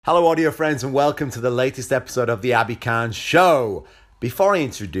Hello audio friends and welcome to the latest episode of the Abby Khan Show. Before I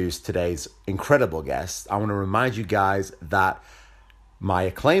introduce today's incredible guest, I want to remind you guys that my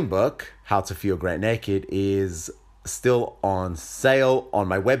acclaimed book, How to Feel Great Naked, is still on sale on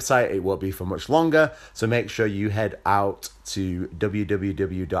my website. It won't be for much longer, so make sure you head out to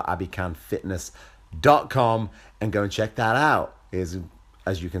www.abbykhanfitness.com and go and check that out. As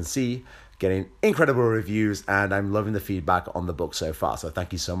you can see, getting incredible reviews, and I'm loving the feedback on the book so far. So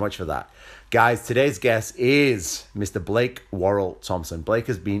thank you so much for that. Guys, today's guest is Mr. Blake Worrall-Thompson. Blake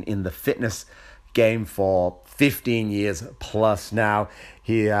has been in the fitness game for 15 years plus now.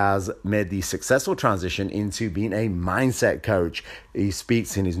 He has made the successful transition into being a mindset coach. He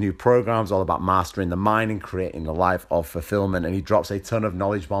speaks in his new programs all about mastering the mind and creating a life of fulfillment. And he drops a ton of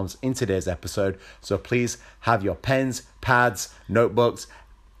knowledge bombs in today's episode. So please have your pens, pads, notebooks,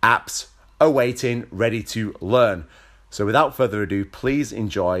 apps awaiting, ready to learn. So without further ado, please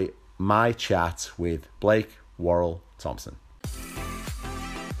enjoy my chat with Blake Worrall-Thompson.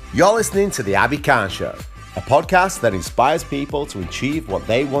 You're listening to The Abby Khan Show, a podcast that inspires people to achieve what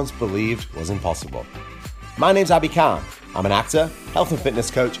they once believed was impossible. My name's Abby Khan. I'm an actor, health and fitness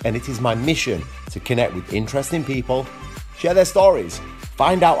coach, and it is my mission to connect with interesting people, share their stories,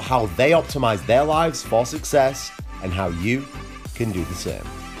 find out how they optimize their lives for success, and how you can do the same.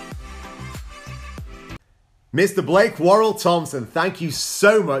 Mr. Blake Worrall-Thompson, thank you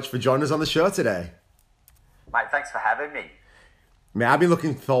so much for joining us on the show today. Mate, thanks for having me. I've been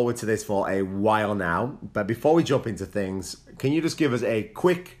looking forward to this for a while now, but before we jump into things, can you just give us a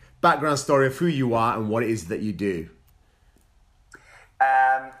quick background story of who you are and what it is that you do?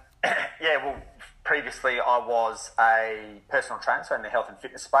 Previously I was a personal trainer, so in the health and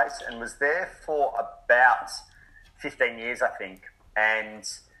fitness space, and was there for about 15 years, I think, and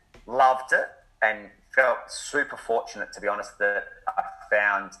loved it and felt super fortunate, to be honest, that I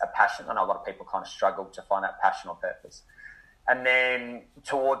found a passion. I know a lot of people kind of struggle to find that passion or purpose. And then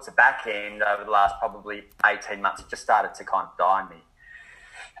towards the back end, over the last probably 18 months, it just started to kind of die in me.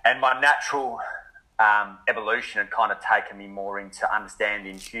 And my natural evolution had kind of taken me more into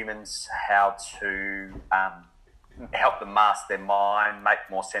understanding humans, how to help them master their mind, make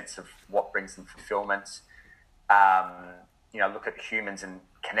more sense of what brings them fulfillment, look at humans and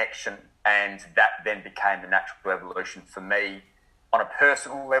connection. And that then became the natural evolution for me on a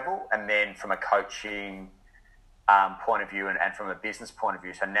personal level, and then from a coaching point of view and from a business point of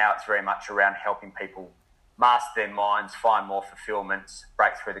view. So now it's very much around helping people master their minds, find more fulfillment,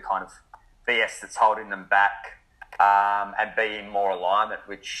 break through the kind of BS that's holding them back, and be in more alignment,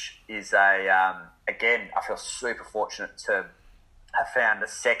 which is again, I feel super fortunate to have found a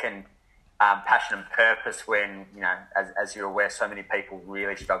second passion and purpose when, as you're aware, so many people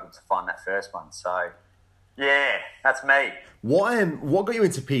really struggle to find that first one. So, yeah, that's me. What got you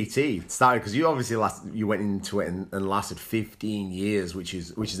into PT? Started because you obviously you went into it and lasted 15 years, which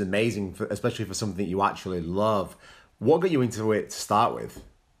is amazing, especially for something that you actually love. What got you into it to start with?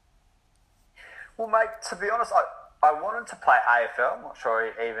 Well, mate, to be honest, I wanted to play AFL. I'm not sure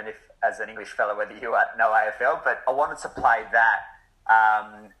even if, as an English fellow, whether you know AFL, but I wanted to play that.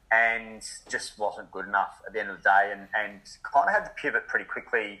 And just wasn't good enough at the end of the day, and kind of had to pivot pretty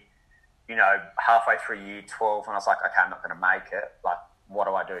quickly, halfway through year 12, and I was like, okay, I'm not going to make it. Like, what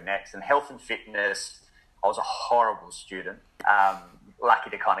do I do next? And health and fitness, I was a horrible student, lucky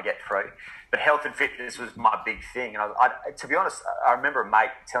to kind of get through. But health and fitness was my big thing. And to be honest, I remember a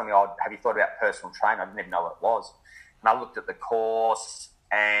mate telling me, "Oh, have you thought about personal training?" I didn't even know what it was. And I looked at the course,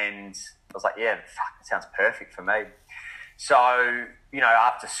 and I was like, yeah, fuck, that sounds perfect for me. So,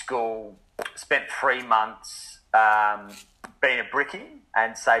 after school, spent 3 months being a brickie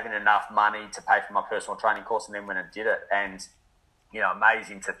and saving enough money to pay for my personal training course, and then went and did it. And,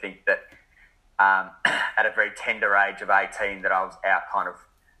 amazing to think that at a very tender age of 18 that I was out kind of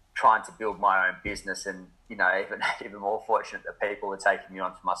trying to build my own business, and, even more fortunate that people were taking me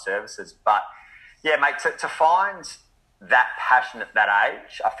on for my services. But, yeah, mate, to find that passion at that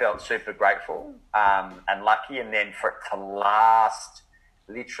age, I felt super grateful and lucky. And then for it to last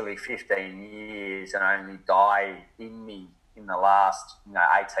literally 15 years and only die in me in the last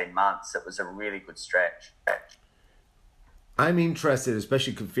 18 months, it was a really good stretch. I'm interested,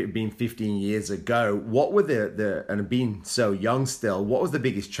 especially being 15 years ago, what were and being so young still, what was the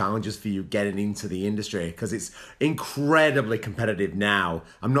biggest challenges for you getting into the industry? Because it's incredibly competitive now.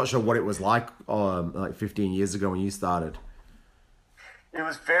 I'm not sure what it was like 15 years ago when you started. It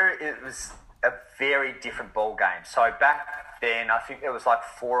was a very different ball game. So back then, I think there was like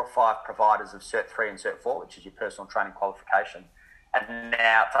 4 or 5 providers of Cert 3 and Cert 4, which is your personal training qualification. And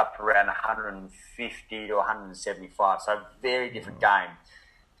now it's up around 150 to 175. So a very different game.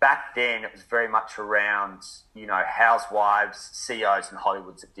 back then it was very much around, housewives, CEOs and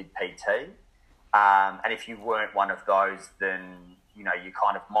Hollywoods that did PT. And if you weren't one of those, then, you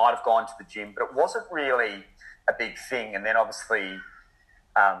kind of might have gone to the gym, but it wasn't really a big thing. And then obviously,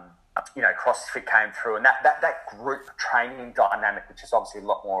 CrossFit came through, and that group training dynamic, which is obviously a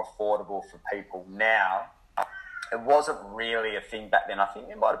lot more affordable for people now, it wasn't really a thing back then. I think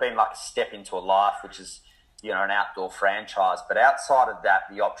it might have been like a step into a life, which is, an outdoor franchise. But outside of that,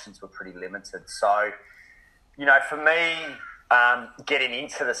 the options were pretty limited. So, for me, getting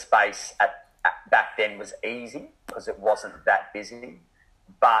into the space back then was easy because it wasn't that busy.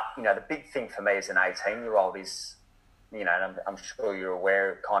 But, the big thing for me as an 18-year-old is, and I'm sure you're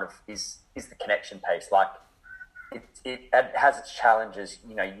aware, kind of is the connection piece. Like, it has its challenges,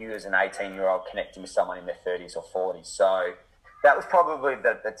 you as an 18-year-old connecting with someone in their 30s or 40s. So that was probably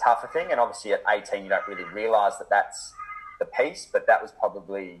the tougher thing. And obviously at 18, you don't really realise that that's the piece, but that was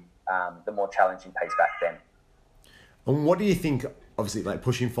probably the more challenging piece back then. And what do you think, obviously, like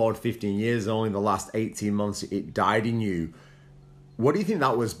pushing forward 15 years, only in the last 18 months, it died in you. What do you think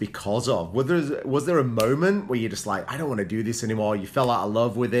that was because of? Was there a moment where you're just like, I don't want to do this anymore? You fell out of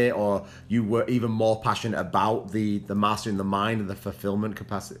love with it, or you were even more passionate about the mastering the mind and the fulfillment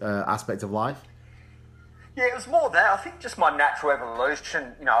capacity aspect of life? Yeah, it was more that. I think just my natural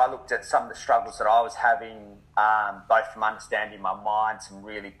evolution. I looked at some of the struggles that I was having, both from understanding my mind, some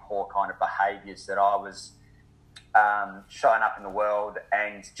really poor kind of behaviours that I was showing up in the world,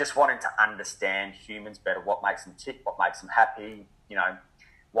 and just wanting to understand humans better, what makes them tick, what makes them happy,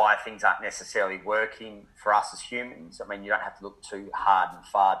 why things aren't necessarily working for us as humans. I mean, you don't have to look too hard and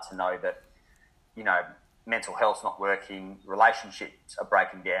far to know that, mental health's not working, relationships are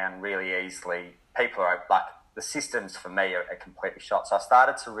breaking down really easily. People are like, the systems for me are completely shot. So I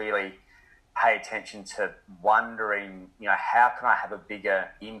started to really pay attention to wondering, how can I have a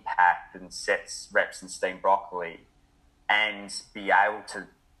bigger impact than sets, reps and steamed broccoli, and be able to,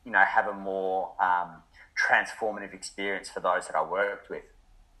 have a more transformative experience for those that I worked with.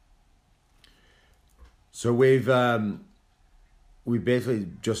 So we've basically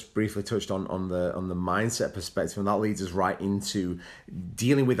just briefly touched on the mindset perspective, and that leads us right into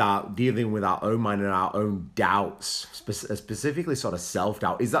dealing with our own mind and our own doubts, specifically sort of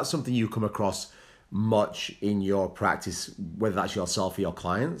self-doubt. Is that something you come across much in your practice, whether that's yourself or your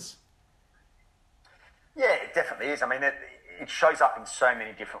clients? Yeah, it definitely is. I mean, it shows up in so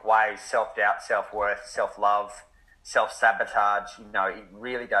many different ways: self-doubt, self-worth, self-love, self-sabotage. It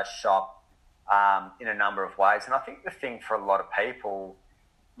really does show up in a number of ways. And I think the thing for a lot of people,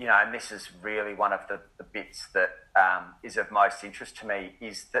 and this is really one of the bits that is of most interest to me,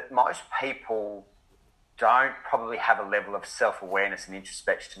 is that most people don't probably have a level of self-awareness and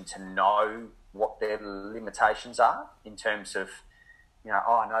introspection to know what their limitations are in terms of,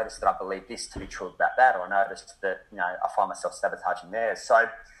 I noticed that I believe this to be true about that, or I noticed that, I find myself sabotaging there. So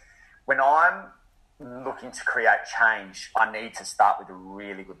when I'm looking to create change, I need to start with a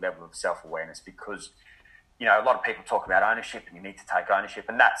really good level of self-awareness, because, a lot of people talk about ownership and you need to take ownership,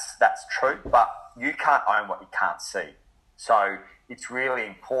 and that's true, but you can't own what you can't see. So it's really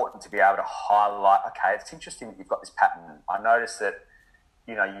important to be able to highlight, okay, it's interesting that you've got this pattern. I noticed that,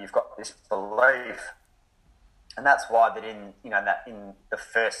 you've got this belief. And that's why that in the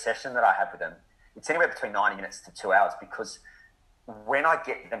first session that I have with them, it's anywhere between 90 minutes to 2 hours, because when I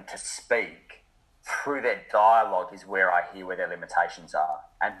get them to speak, through their dialogue is where I hear where their limitations are.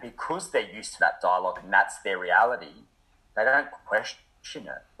 And because they're used to that dialogue and that's their reality, they don't question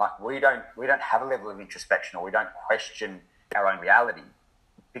it. Like we don't have a level of introspection, or we don't question our own reality,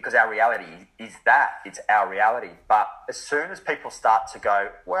 because our reality is that, it's our reality. But as soon as people start to go,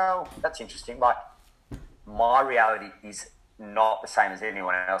 well, that's interesting, like my reality is not the same as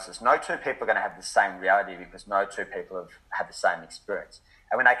anyone else's. No two people are going to have the same reality, because no two people have had the same experience.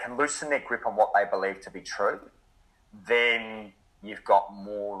 And when they can loosen their grip on what they believe to be true, then you've got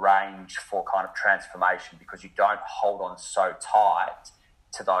more range for kind of transformation, because you don't hold on so tight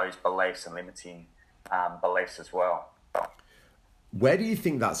to those beliefs and limiting beliefs as well. Where do you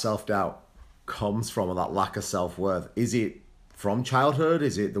think that self-doubt comes from, or that lack of self-worth? Is it from childhood?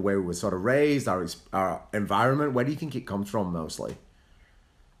 Is it the way we were sort of raised, our environment? Where do you think it comes from mostly?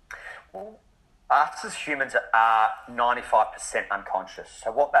 Well, us as humans are 95% unconscious.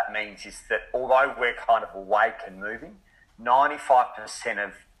 So what that means is that although we're kind of awake and moving, 95%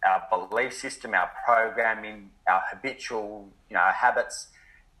 of our belief system, our programming, our habitual, our habits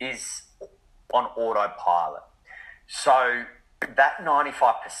is on autopilot. So that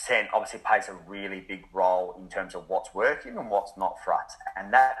 95% obviously plays a really big role in terms of what's working and what's not for us.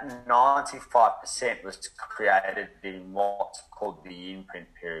 And that 95% was created in what's called the imprint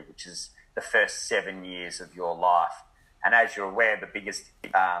period, which is the first 7 years of your life. And as you're aware, the biggest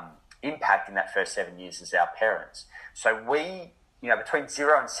impact in that first 7 years is our parents. So we, between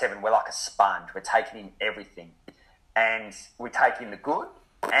 0 and 7, we're like a sponge. We're taking in everything. And we take in the good,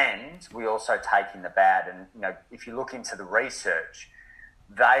 and we also take in the bad. And, if you look into the research,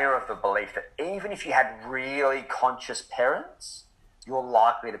 they are of the belief that even if you had really conscious parents, you're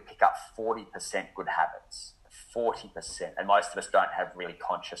likely to pick up 40% good habits. 40%. And most of us don't have really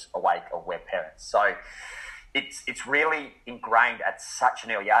conscious, awake, aware parents. So it's really ingrained at such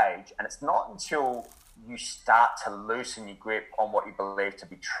an early age. And it's not until you start to loosen your grip on what you believe to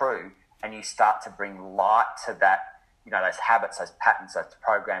be true, and you start to bring light to that, those habits, those patterns, those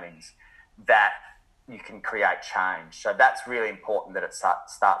programmings, that you can create change. So that's really important, that it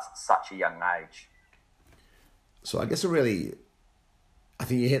starts at such a young age. So I guess I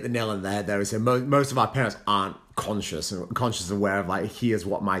think you hit the nail on the head there. So most of our parents aren't conscious and aware of, like, here's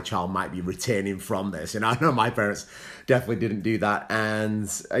what my child might be retaining from this. And I know my parents definitely didn't do that.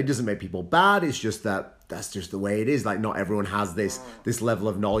 And it doesn't make people bad. It's just that's just the way it is. Like, not everyone has this level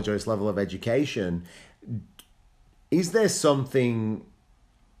of knowledge or this level of education. Is there something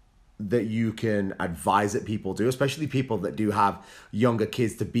that you can advise that people do, especially people that do have younger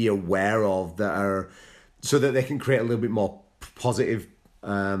kids, to be aware of, so that they can create a little bit more positive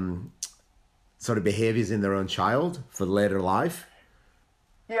sort of behaviors in their own child for later life?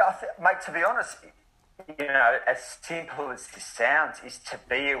 Yeah, mate, to be honest, as simple as this sounds, is to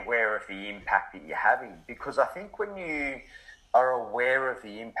be aware of the impact that you're having. Because I think when you are aware of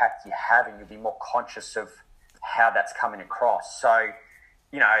the impact you're having, you'll be more conscious of how that's coming across. So,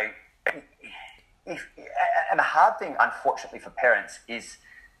 and the hard thing, unfortunately, for parents is,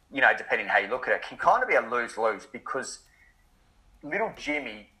 depending how you look at it, can kind of be a lose-lose, because little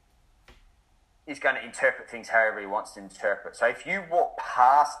Jimmy is going to interpret things however he wants to interpret. So if you walk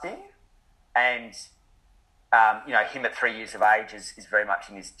past him and, him at 3 years of age is very much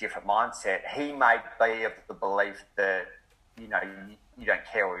in his different mindset, he may be of the belief that, you don't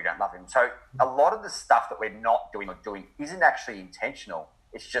care or you don't love him. So a lot of the stuff that we're not doing or doing isn't actually intentional.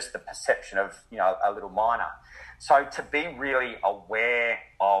 It's just the perception of, a little minor. So to be really aware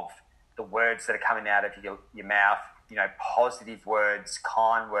of the words that are coming out of your mouth, positive words,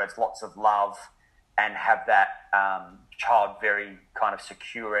 kind words, lots of love, and have that child very kind of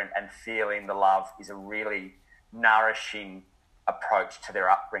secure and feeling the love, is a really nourishing approach to their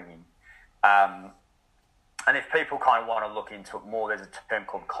upbringing. And if people kind of want to look into it more, there's a term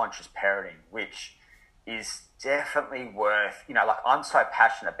called conscious parenting, which is definitely worth, I'm so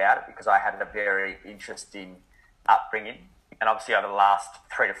passionate about it because I had a very interesting upbringing. And obviously over the last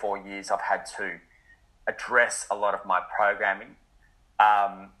 3 to 4 years, I've had to address a lot of my programming.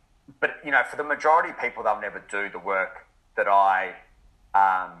 But, for the majority of people, they'll never do the work that I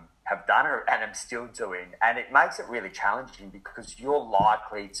have done and am still doing. And it makes it really challenging, because you're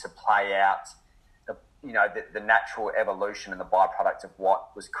likely to play out the natural evolution and the byproduct of what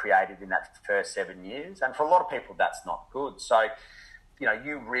was created in that first 7 years. And for a lot of people, that's not good. So,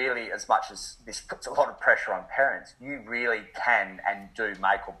 you really, as much as this puts a lot of pressure on parents, you really can and do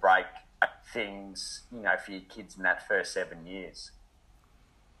make or break things, for your kids in that first 7 years.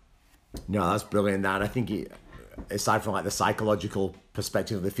 No, that's brilliant. And I think aside from like the psychological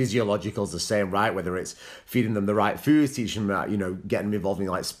perspective, the physiological is the same, right? Whether it's feeding them the right foods, teaching them, getting them involved in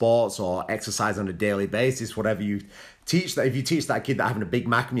like sports or exercise on a daily basis, whatever you teach that. If you teach that kid that having a Big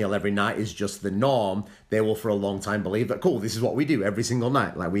Mac meal every night is just the norm, they will for a long time believe that, cool, this is what we do every single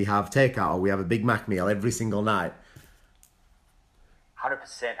night. Like, we have takeout or we have a Big Mac meal every single night. 100%.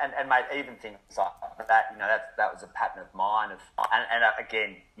 And mate, even things like that, that was a pattern of mine. And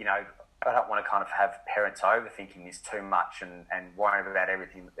again, I don't want to kind of have parents overthinking this too much and worrying about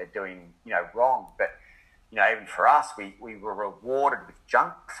everything that they're doing, wrong. But, even for us, we were rewarded with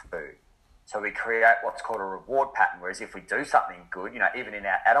junk food. So we create what's called a reward pattern. Whereas if we do something good, even in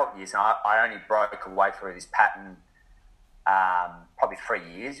our adult years, and I only broke away through this pattern probably 3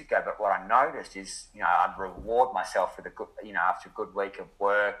 years ago. But what I noticed is, I'd reward myself with a good, after a good week of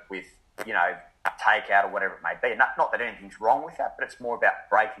work with, takeout or whatever it may be. Not that anything's wrong with that, but it's more about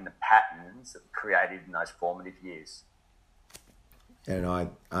breaking the patterns that were created in those formative years. And I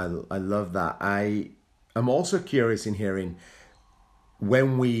love that. I'm also curious in hearing,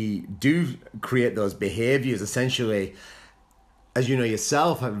 when we do create those behaviors, essentially, as you know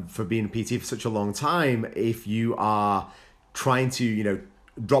yourself, for being a PT for such a long time, if you are trying to,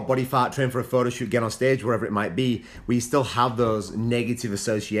 drop body fat, train for a photo shoot, get on stage, wherever it might be, we still have those negative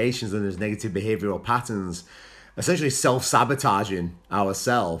associations and those negative behavioral patterns, essentially self-sabotaging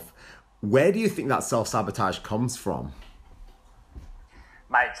ourselves. Where do you think that self-sabotage comes from?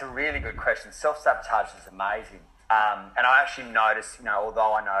 Mate, it's a really good question. Self-sabotage is amazing. And I actually noticed,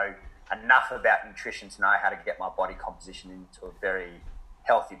 although I know enough about nutrition to know how to get my body composition into a very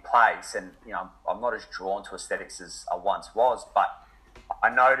healthy place, and, I'm not as drawn to aesthetics as I once was, but I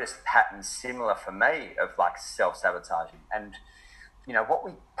noticed patterns similar for me of like self-sabotaging. And, what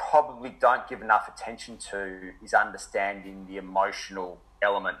we probably don't give enough attention to is understanding the emotional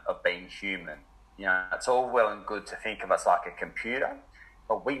element of being human. It's all well and good to think of us like a computer,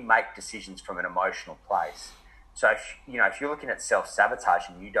 but we make decisions from an emotional place. So, if you're looking at self-sabotage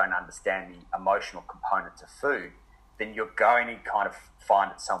and you don't understand the emotional component to food, then you're going to kind of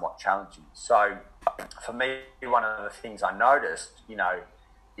find it somewhat challenging. So for me, one of the things I noticed,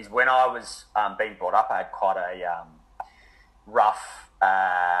 is when I was being brought up, I had quite a rough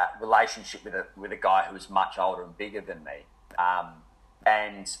relationship with a guy who was much older and bigger than me.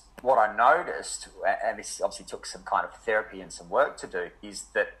 And what I noticed, and this obviously took some kind of therapy and some work to do, is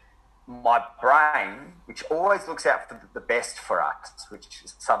that my brain, which always looks out for the best for us, which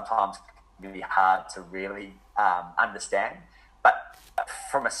is sometimes really hard to really understand, but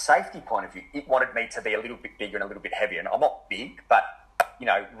from a safety point of view, it wanted me to be a little bit bigger and a little bit heavier. And I'm not big, but,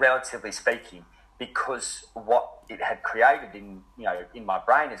 relatively speaking, because what it had created in my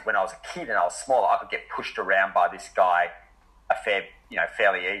brain is when I was a kid and I was smaller, I could get pushed around by this guy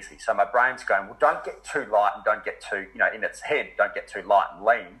fairly easily. So my brain's going, well, don't get too light and don't get too, in its head, don't get too light and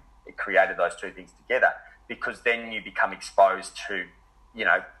lean. It created those two things together, because then you become exposed to,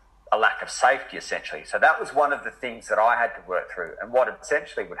 a lack of safety, essentially. So that was one of the things that I had to work through. And what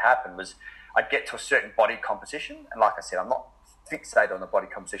essentially would happen was I'd get to a certain body composition. And like I said, I'm not fixated on the body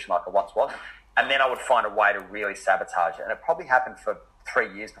composition like I once was. And then I would find a way to really sabotage it. And it probably happened for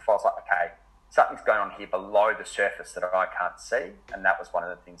 3 years before I was like, okay, something's going on here below the surface that I can't see. And that was one of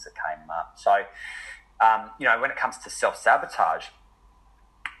the things that came up. So, when it comes to self-sabotage,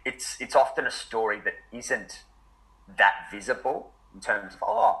 it's often a story that isn't that visible in terms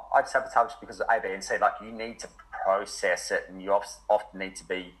of, I've sabotaged because of A, B, and C. Like, you need to process it, and you often need to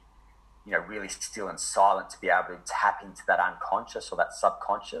be, really still and silent to be able to tap into that unconscious or that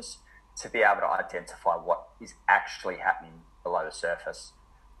subconscious to be able to identify what is actually happening below the surface.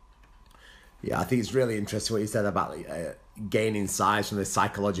 Yeah, I think it's really interesting what you said about gaining size from the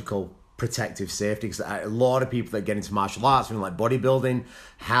psychological protective safety, because a lot of people that get into martial arts, from like bodybuilding,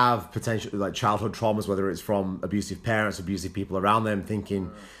 have potential like childhood traumas, whether it's from abusive parents, abusive people around them,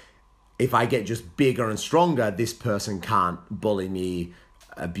 thinking if I get just bigger and stronger, this person can't bully me,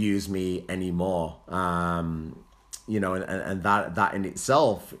 abuse me anymore. And that in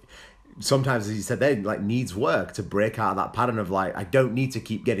itself, sometimes, as you said, they like needs work to break out of that pattern of like, I don't need to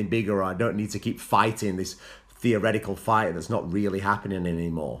keep getting bigger, or I don't need to keep fighting this theoretical fight that's not really happening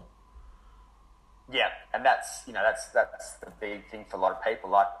anymore. Yeah, and that's the big thing for a lot of people.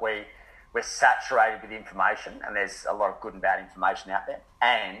 Like, we're saturated with information, and there's a lot of good and bad information out there,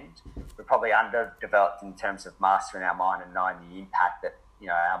 and we're probably underdeveloped in terms of mastering our mind and knowing the impact that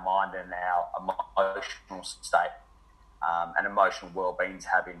our mind and our emotional state and emotional well-being's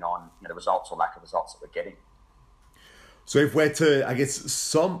having on the results or lack of results that we're getting. So if we're to, I guess,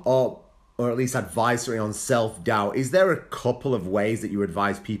 sum up or at least advisory on self-doubt, is there a couple of ways that you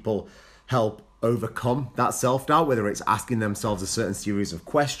advise people help overcome that self-doubt, whether it's asking themselves a certain series of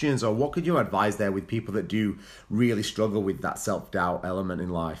questions, or what could you advise there with people that do really struggle with that self-doubt element in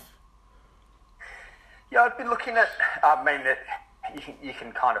life? Yeah, I've been looking at, that you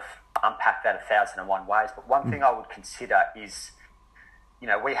can kind of unpack that 1,001 ways, but one thing I would consider is,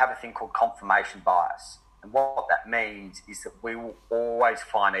 we have a thing called confirmation bias. And what that means is that we will always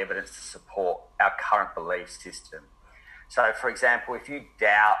find evidence to support our current belief system. So, for example, if you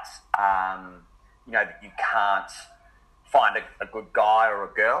doubt, that you can't find a good guy or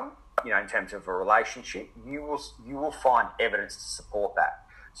a girl, in terms of a relationship, you will find evidence to support that.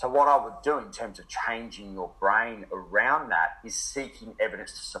 So what I would do in terms of changing your brain around that is seeking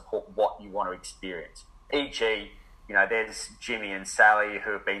evidence to support what you want to experience. E.g., there's Jimmy and Sally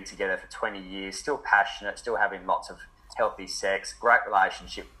who have been together for 20 years, still passionate, still having lots of healthy sex, great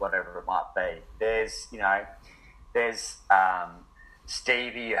relationship, whatever it might be. There's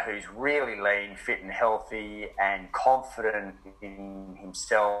Stevie, who's really lean, fit and healthy and confident in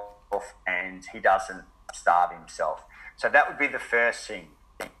himself, and he doesn't starve himself. So that would be the first thing.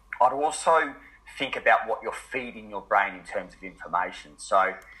 I'd also think about what you're feeding your brain in terms of information.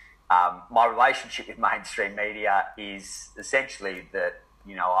 So my relationship with mainstream media is essentially that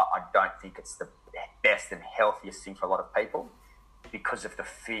I don't think it's the best and healthiest thing for a lot of people because of the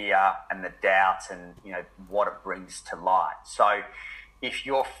fear and the doubt and, what it brings to light. So if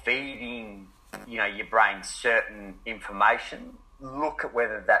you're feeding, your brain certain information, look at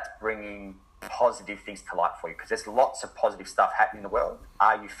whether that's bringing positive things to light for you, because there's lots of positive stuff happening in the world.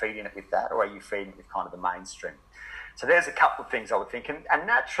 Are you feeding it with that, or are you feeding it with kind of the mainstream? So there's a couple of things I would think. And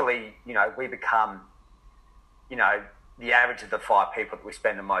naturally, we become, the average of the 5 people that we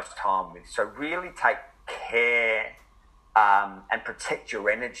spend the most time with. So really take care and protect your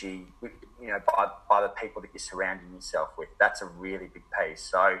energy, by the people that you're surrounding yourself with. That's a really big piece.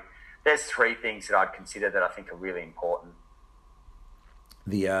 So there's 3 things that I'd consider that I think are really important.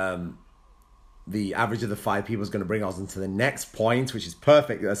 The average of the 5 people is going to bring us into the next point, which is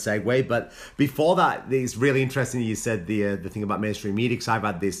perfect, a segue. But before that, it's really interesting you said the thing about mainstream media, because I've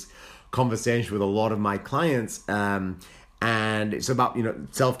had this conversation with a lot of my clients, and it's about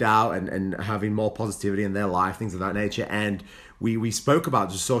self-doubt and having more positivity in their life, things of that nature. And we spoke about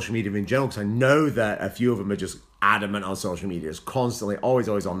just social media in general, because I know that a few of them are just adamant on social media. It's constantly, always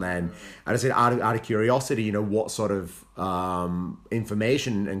on there. And I said, out of curiosity, what sort of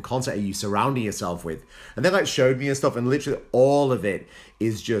information and content are you surrounding yourself with? And they showed me and stuff, and literally all of it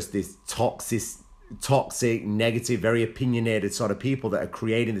is just this toxic, negative, very opinionated sort of people that are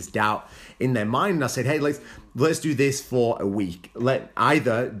creating this doubt in their mind. And I said, hey, let's do this for a week. Let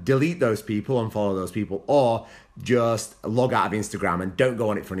either delete those people, unfollow those people, or just log out of Instagram and don't go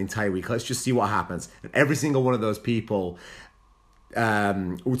on it for an entire week. Let's just see what happens. And every single one of those people, 2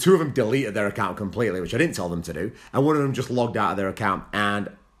 of them deleted their account completely, which I didn't tell them to do, and one of them just logged out of their account, and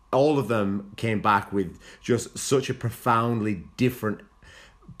all of them came back with just such a profoundly different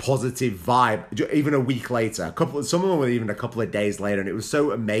positive vibe even a week later. Some of them were even a couple of days later, and it was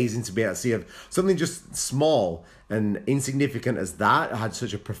so amazing to be able to see something just small and insignificant as that had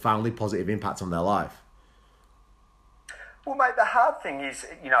such a profoundly positive impact on their life. Well, mate, the hard thing is,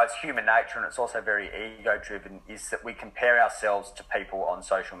 it's human nature, and it's also very ego-driven, is that we compare ourselves to people on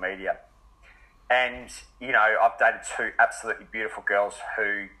social media. And, I've dated 2 absolutely beautiful girls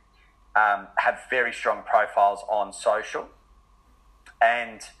who have very strong profiles on social.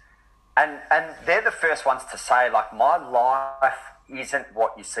 And they're the first ones to say, my life isn't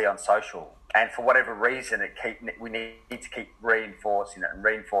what you see on social. And for whatever reason, we need to keep reinforcing it.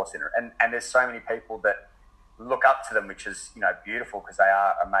 And there's so many people that look up to them, which is, beautiful, because they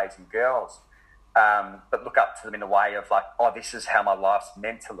are amazing girls. But look up to them in a way of this is how my life's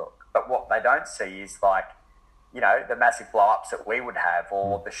meant to look. But what they don't see is the massive blow-ups that we would have,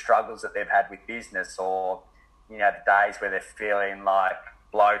 or the struggles that they've had with business, or, the days where they're feeling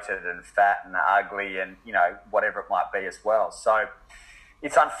bloated and fat and ugly and, whatever it might be as well. So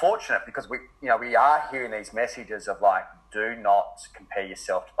it's unfortunate, because we are hearing these messages of do not compare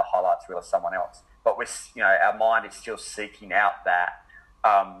yourself to the highlights reel of someone else. But our mind is still seeking out that.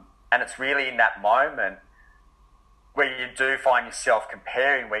 And it's really in that moment where you do find yourself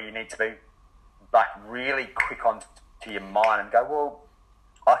comparing, where you need to be really quick on to your mind and go, well,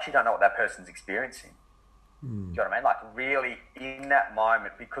 I actually don't know what that person's experiencing. Do you know what I mean? Really in that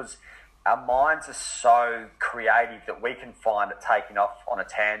moment, because our minds are so creative that we can find it taking off on a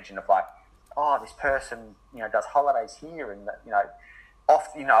tangent of this person, does holidays here, and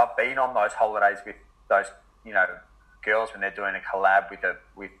often, I've been on those holidays with those, girls when they're doing a collab with a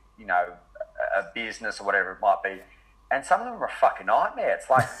business or whatever it might be, and some of them are a fucking nightmare. It's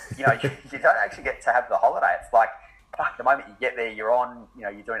you don't actually get to have the holiday. It's fuck, the moment you get there, you're on,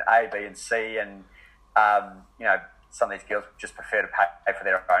 you're doing A, B, and C, and some of these girls just prefer to pay for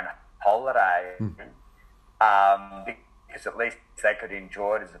their own holiday, because at least they could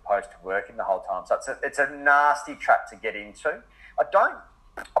enjoy it as opposed to working the whole time. So it's a nasty trap to get into. I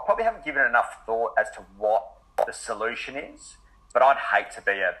probably haven't given enough thought as to what the solution is, but I'd hate to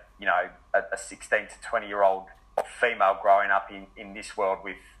be a 16 to 20-year-old female growing up in this world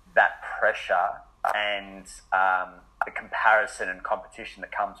with that pressure and the comparison and competition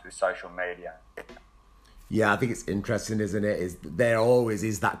that comes with social media. Yeah, I think it's interesting, isn't it? There always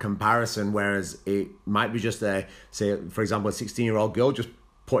is that comparison, whereas it might be just say, for example, a 16-year-old girl just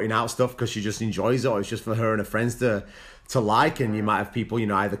putting out stuff because she just enjoys it, or it's just for her and her friends to like. And you might have people,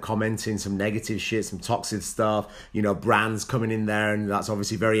 either commenting some negative shit, some toxic stuff, brands coming in there, and that's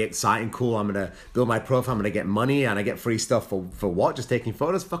obviously very exciting, cool. I'm going to build my profile, I'm going to get money, and I get free stuff for what? Just taking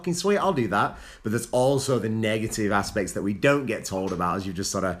photos? Fucking sweet, I'll do that. But there's also the negative aspects that we don't get told about, as you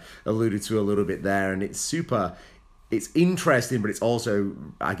just sort of alluded to a little bit there. And it's interesting, but it's also,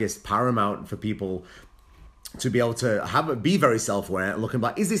 I guess, paramount for people to be able to be very self-aware, looking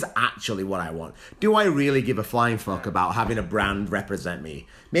like, is this actually what I want? Do I really give a flying fuck about having a brand represent me?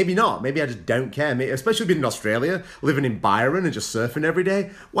 Maybe not. Maybe I just don't care. Maybe, especially being in Australia, living in Byron and just surfing every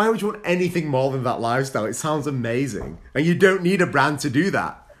day. Why would you want anything more than that lifestyle? It sounds amazing. And you don't need a brand to do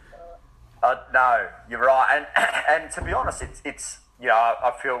that. No, you're right. And to be honest, it's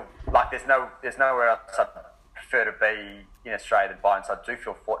I feel like there's nowhere else I'd prefer to be in Australia than Byron, so I do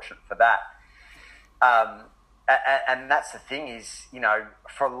feel fortunate for that. And that's the thing is,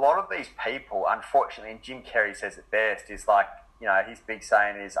 for a lot of these people, unfortunately, and Jim Carrey says it best, is like, his big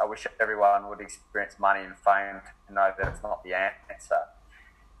saying is, I wish everyone would experience money and fame to know that it's not the answer.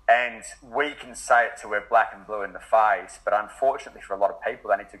 And we can say it till we're black and blue in the face, but unfortunately for a lot of people,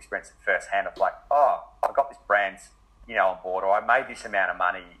 they need to experience it firsthand of like, oh, I got this brand, on board, or I made this amount of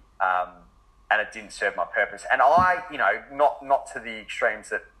money, and it didn't serve my purpose. And I, not to the extremes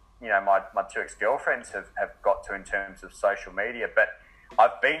that, my two ex-girlfriends have got to in terms of social media, but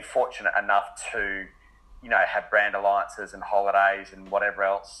I've been fortunate enough to, have brand alliances and holidays and whatever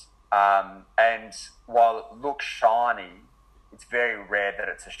else. And while it looks shiny, it's very rare that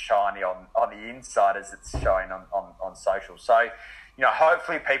it's as shiny on the inside as it's showing on social. So,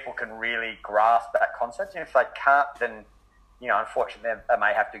 hopefully people can really grasp that concept. And if they can't, then, unfortunately they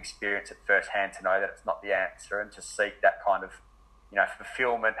may have to experience it firsthand to know that it's not the answer and to seek that kind of,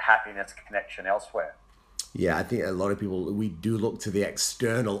 fulfillment, happiness, connection elsewhere. Yeah, I think a lot of people, we do look to the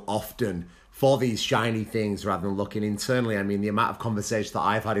external often for these shiny things rather than looking internally. I mean, the amount of conversations that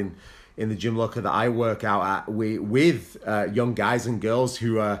I've had in the gym locker that I work out at with young guys and girls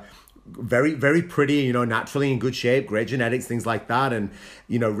who are very, very pretty, naturally in good shape, great genetics, things like that. And,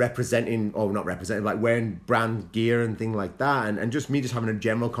 representing, or not representing, like wearing brand gear and things like that. And just me just having a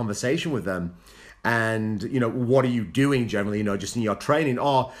general conversation with them. And, what are you doing generally, just in your training?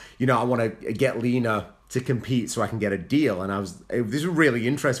 Or, I want to get leaner to compete so I can get a deal. And this was really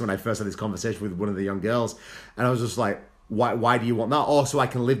interesting when I first had this conversation with one of the young girls. And I was just like, why do you want that? Oh, so I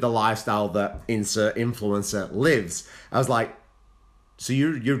can live the lifestyle that insert influencer lives. I was like, so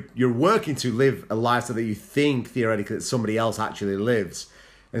you're working to live a lifestyle that you think theoretically that somebody else actually lives.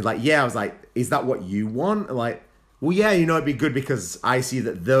 And it's like, yeah, I was like, is that what you want? Like, well, yeah, it'd be good because I see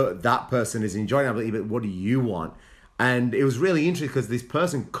that that person is enjoying it, but what do you want? And it was really interesting because this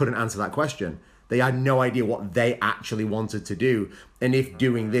person couldn't answer that question. They had no idea what they actually wanted to do and if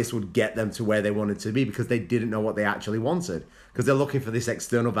doing this would get them to where they wanted to be because they didn't know what they actually wanted because they're looking for this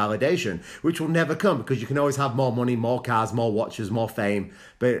external validation, which will never come because you can always have more money, more cars, more watches, more fame,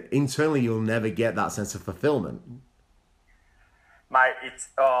 but internally you'll never get that sense of fulfillment. Mate, it's,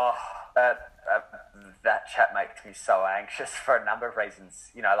 that chat makes me so anxious for a number of reasons.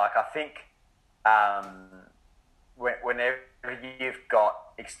 I think whenever you've got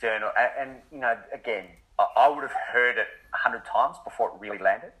external, and again, I would have heard it 100 times before it really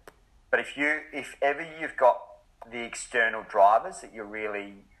landed. But if ever you've got the external drivers that you're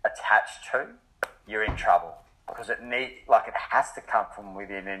really attached to, you're in trouble because it has to come from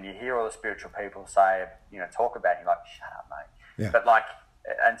within. And you hear all the spiritual people say, talk about it, you're like, shut up, mate. Yeah. But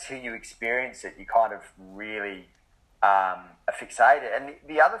until you experience it, you kind of really are fixated. And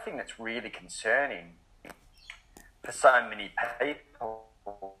the other thing that's really concerning for so many people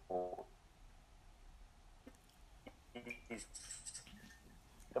is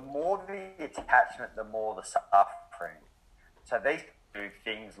the more the attachment, the more the suffering. So these do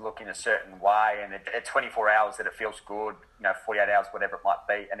things look in a certain way, and at 24 hours that it feels good, 48 hours, whatever it might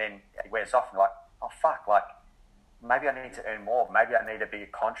be, and then it wears off and you're like, oh fuck, maybe I need to earn more, maybe I need a bigger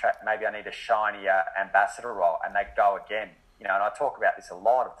contract, maybe I need a shinier ambassador role, and they go again. And I talk about this a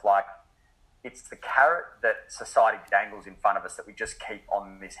lot of it's the carrot that society dangles in front of us that we just keep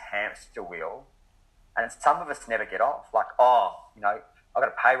on this hamster wheel. And some of us never get off. I got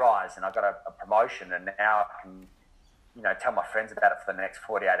a pay rise and I got a promotion and now I can, tell my friends about it for the next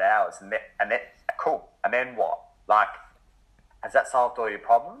 48 hours. And then cool. And then what? Has that solved all your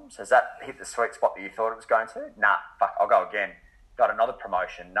problems? Has that hit the sweet spot that you thought it was going to? Nah, fuck, I'll go again. Got another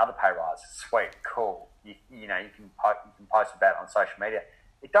promotion, another pay rise. Sweet, cool. You can post about it on social media.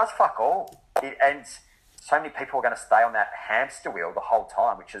 It does fuck all. And so many people are going to stay on that hamster wheel the whole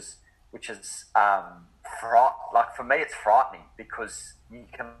time, which is for me, it's frightening because you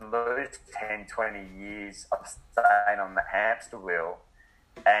can lose 10, 20 years of staying on the hamster wheel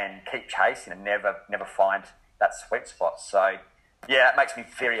and keep chasing and never find that sweet spot. So, yeah, it makes me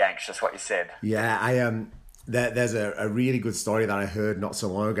very anxious what you said. Yeah, there's a really good story that I heard not so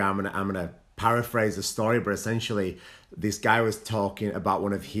long ago. I'm gonna paraphrase the story, but essentially this guy was talking about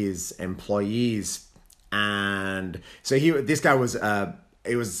one of his employees, and so this guy was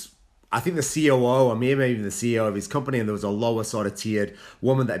it was I think the COO, or maybe even the CEO of his company, and there was a lower sort of tiered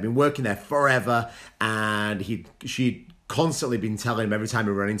woman that had been working there forever, and she'd constantly been telling him every time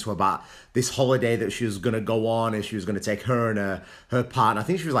he ran into her about this holiday that she was going to go on, and she was going to take her and her partner. I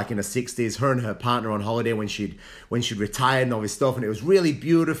think she was like in her 60s, her and her partner on holiday when she'd retired and all this stuff, and it was really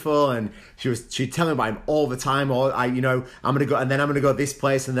beautiful. And she'd tell him about him all the time. Or I'm going to go, and then I'm going to go this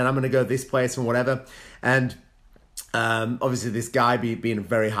place, and then I'm going to go this place, and whatever. And obviously this guy being a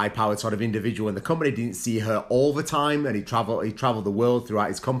very high powered sort of individual in the company didn't see her all the time, and he traveled the world throughout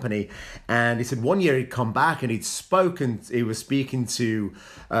his company. And he said one year he'd come back and he was speaking to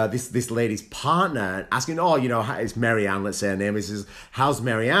this lady's partner, asking, it's Marianne, let's say her name. He says, how's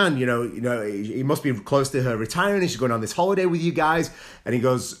Marianne? He must be close to her retiring, and she's going on this holiday with you guys. And he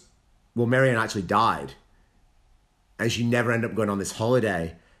goes, well, Marianne actually died, and she never ended up going on this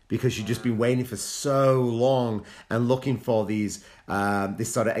holiday, because she'd just been waiting for so long and looking for this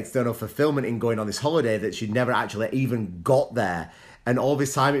sort of external fulfillment in going on this holiday, that she'd never actually even got there. And all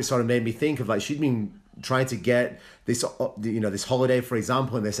this time, it sort of made me think of, like, she'd been trying to get this, this holiday, for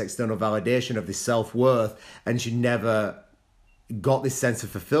example, and this external validation of this self-worth, and she never got this sense of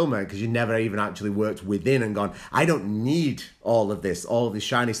fulfillment because she never even actually worked within and gone, I don't need all of this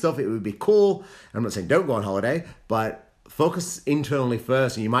shiny stuff. It would be cool. I'm not saying don't go on holiday, but focus internally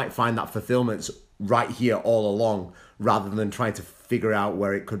first, and you might find that fulfillment's right here all along, rather than trying to figure out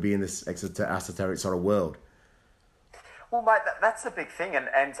where it could be in this esoteric sort of world. Well, mate, that's the big thing.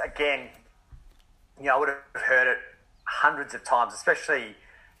 And again, I would have heard it hundreds of times, especially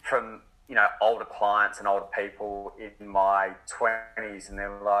from, older clients and older people in my 20s. And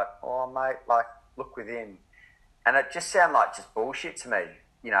they're like, oh, mate, like, look within. And it just sounded like just bullshit to me.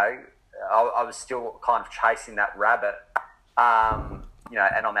 I was still kind of chasing that rabbit, and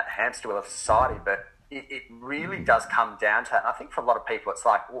on that hamster wheel of society. But it really does come down to it. And I think for a lot of people, it's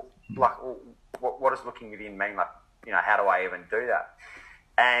like, what does looking within mean? Like, how do I even do that?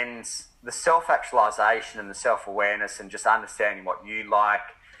 And the self-actualization and the self-awareness and just understanding what you like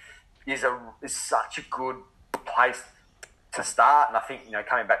is such a good place to start. And I think,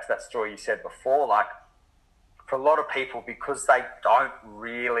 coming back to that story you said before, like, for a lot of people, because they don't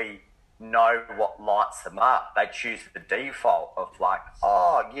really know what lights them up, they choose the default of like,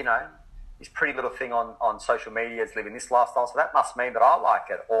 this pretty little thing on social media is living this lifestyle, so that must mean that I like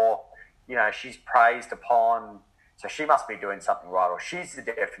it. Or, she's praised upon, so she must be doing something right, or she's the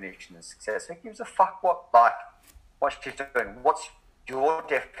definition of success. Who gives a fuck what she's doing? What's your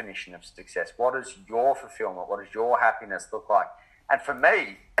definition of success? What is your fulfillment? What does your happiness look like? And for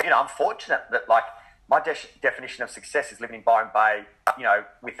me, I'm fortunate that, like, my definition of success is living in Byron Bay,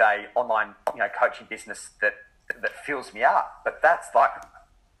 with a online, coaching business that fills me up. But that's not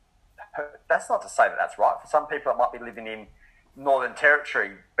to say that that's right. For some people, it might be living in Northern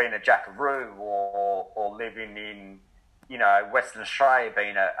Territory, being a jackaroo, or living in, Western Australia,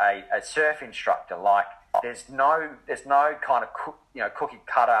 being a surf instructor. Like, there's no kind of cookie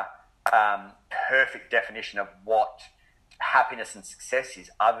cutter, perfect definition of what happiness and success is,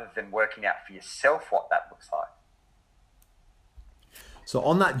 other than working out for yourself what that looks like. So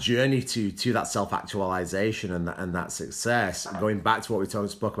on that journey to that self-actualization and that success, going back to what we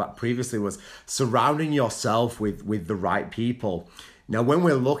spoke about previously, was surrounding yourself with the right people. Now, when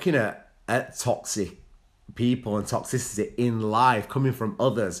we're looking at toxic people and toxicity in life coming from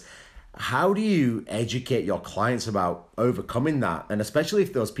others, how do you educate your clients about overcoming that? And especially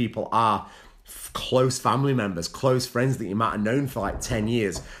if those people are close family members, close friends that you might have known for like 10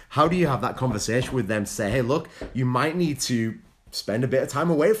 years. How do you have that conversation with them to say, hey, look, you might need to spend a bit of time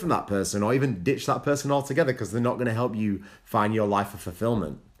away from that person, or even ditch that person altogether, because they're not going to help you find your life of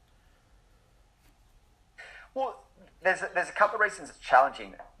fulfillment? Well, there's a couple of reasons it's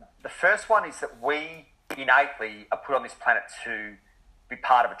challenging. The first one is that we innately are put on this planet to be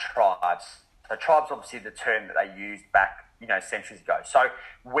part of a tribe. So tribe's obviously the term that they used back, centuries ago. So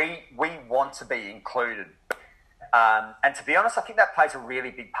we want to be included. And to be honest, I think that plays a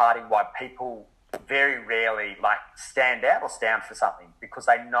really big part in why people very rarely stand out or stand for something, because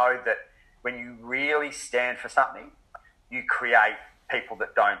they know that when you really stand for something, you create people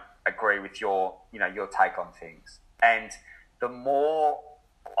that don't agree with your take on things. And the more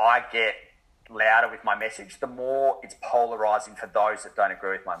I get louder with my message, the more it's polarizing for those that don't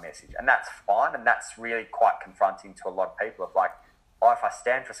agree with my message. And that's fine. And that's really quite confronting to a lot of people of like, oh, if I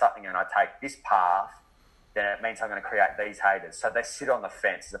stand for something and I take this path, then it means I'm going to create these haters. So they sit on the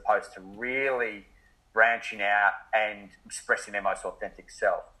fence as opposed to really branching out and expressing their most authentic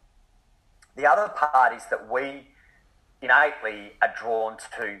self. The other part is that we innately are drawn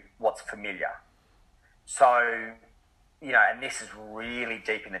to what's familiar. So and this is really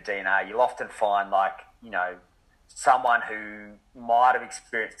deep in the DNA, you'll often find someone who might have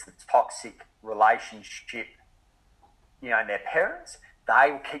experienced a toxic relationship, and their parents,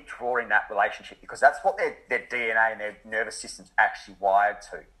 they will keep drawing that relationship because that's what their DNA and their nervous system's actually wired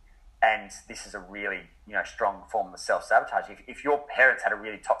to. And this is a really, strong form of self-sabotage. If your parents had a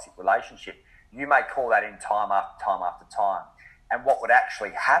really toxic relationship, you may call that in time after time after time. And what would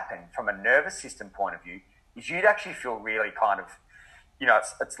actually happen from a nervous system point of view is you'd actually feel really kind of,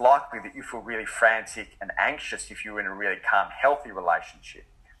 it's likely that you feel really frantic and anxious if you're in a really calm, healthy relationship.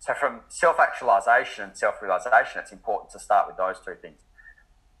 So from self-actualization and self-realization, it's important to start with those two things.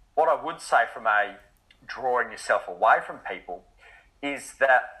 What I would say from a drawing yourself away from people is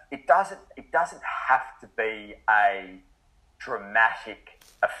that it doesn't have to be a dramatic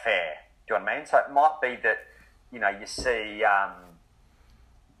affair. Do you know what I mean? So it might be that, you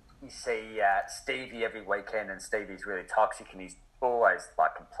see Stevie every weekend and Stevie's really toxic and he's always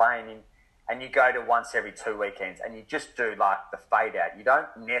complaining, and you go to once every 2 weekends and you just do the fade out. You don't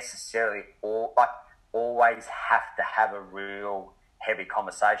necessarily always have to have a real heavy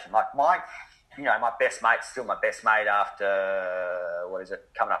conversation. My best mate's still my best mate after,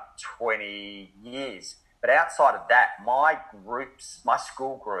 coming up 20 years. But outside of that, my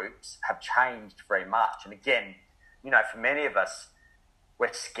school groups have changed very much. And again, for many of us,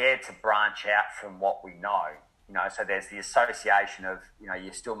 we're scared to branch out from what we know. So there's the association of,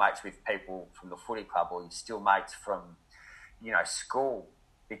 you're still mates with people from the footy club, or you're still mates from, school,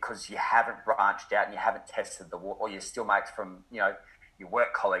 because you haven't branched out and you haven't tested the water, or you're still mates from, your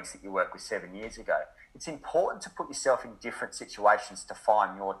work colleagues that you worked with 7 years ago. It's important to put yourself in different situations to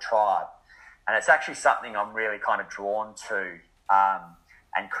find your tribe. And it's actually something I'm really kind of drawn to,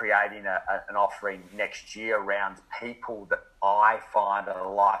 and creating an offering next year around people that I find are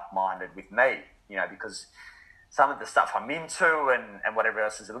like-minded with me, because some of the stuff I'm into and whatever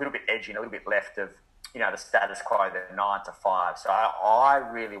else is a little bit edgy and a little bit left of, the status quo, the 9 to 5. So I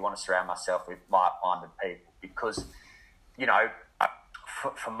really want to surround myself with like-minded people because,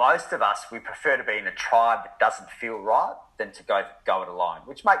 for most of us, we prefer to be in a tribe that doesn't feel right than to go it alone,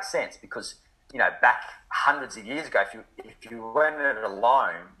 which makes sense because, back hundreds of years ago, if you went it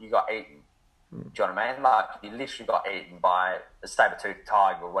alone, you got eaten. Do you know what I mean? You literally got eaten by a saber-toothed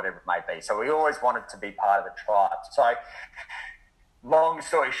tiger or whatever it may be. So we always wanted to be part of the tribe. So long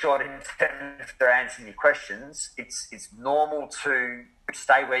story short, in terms of answering your questions, it's normal to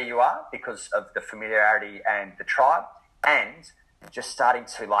stay where you are because of the familiarity and the tribe, and just starting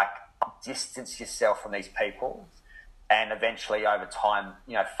to distance yourself from these people and eventually over time,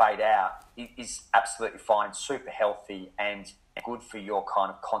 fade out is absolutely fine, super healthy and good for your kind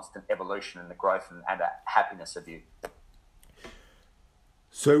of constant evolution and the growth and the happiness of you.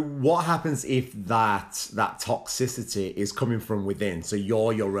 So what happens if that toxicity is coming from within? So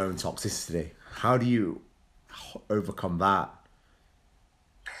you're your own toxicity. How do you overcome that?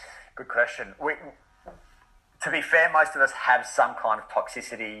 Good question. To be fair, most of us have some kind of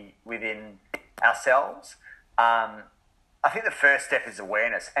toxicity within ourselves. I think the first step is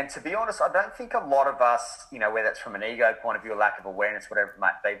awareness. And to be honest, I don't think a lot of us, whether it's from an ego point of view, a lack of awareness, whatever it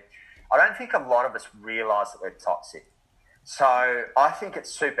might be, I don't think a lot of us realise that we're toxic. So I think it's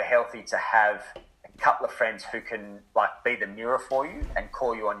super healthy to have a couple of friends who can be the mirror for you and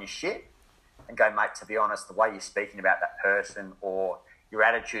call you on your shit and go, mate, to be honest, the way you're speaking about that person or your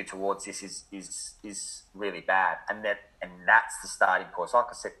attitude towards this is really bad. And that's the starting point. So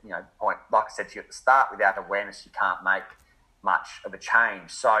like I said to you at the start, without awareness, you can't make much of a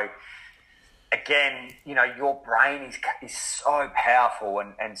change. So again, your brain is so powerful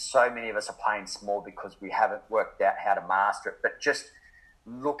and so many of us are playing small because we haven't worked out how to master it. But just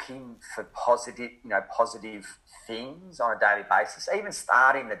looking for positive things on a daily basis, even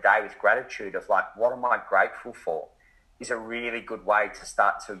starting the day with gratitude of what am I grateful for, is a really good way to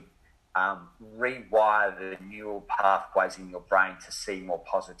start to rewire the neural pathways in your brain to see more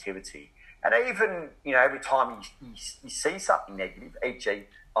positivity. And even, every time you see something negative, e.g.,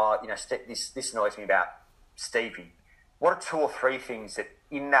 this annoys me about Stevie. What are 2 or 3 things that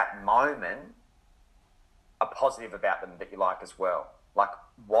in that moment are positive about them that you like as well?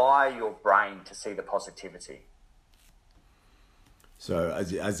 Wire your brain to see the positivity. So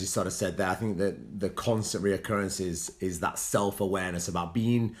as you sort of said there, I think that the constant reoccurrence is that self-awareness about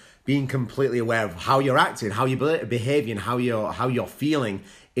being completely aware of how you're acting, how you're behaving, how you're feeling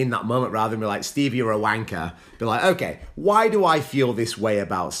in that moment, rather than be like, Stevie, you're a wanker. Be like, okay, why do I feel this way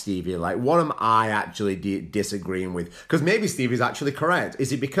about Stevie? What am I actually disagreeing with? Because maybe Stevie's actually correct.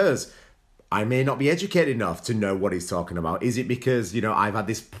 Is it because I may not be educated enough to know what he's talking about? Is it because, I've had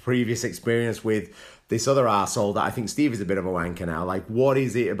this previous experience with this other arsehole that I think Steve is a bit of a wanker now? Like, what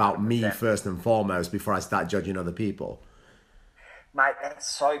is it about me 100%. first and foremost before I start judging other people? Mate, that's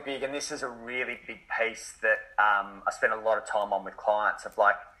so big, and this is a really big piece that I spend a lot of time on with clients of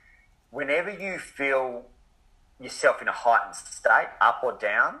like, whenever you feel yourself in a heightened state, up or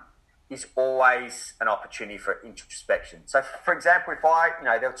down, is always an opportunity for introspection. So, for example, if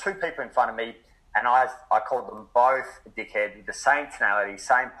there were two people in front of me and I called them both a dickhead with the same tonality,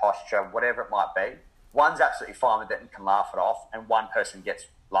 same posture, whatever it might be, one's absolutely fine with it and can laugh it off, and one person gets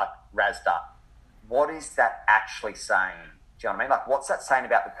like razzed up. What is that actually saying? Do you know what I mean? Like, what's that saying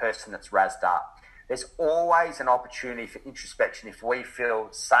about the person that's razzed up? There's always an opportunity for introspection if we feel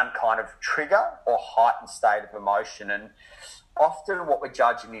some kind of trigger or heightened state of emotion. And often what we're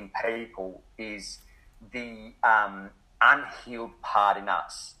judging in people is the unhealed part in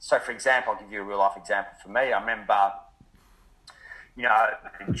us. So, for example, I'll give you a real life example for me. I remember, in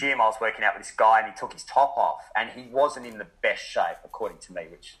the gym, I was working out with this guy and he took his top off and he wasn't in the best shape, according to me,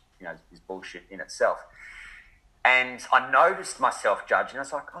 which, is bullshit in itself. And I noticed myself judging. I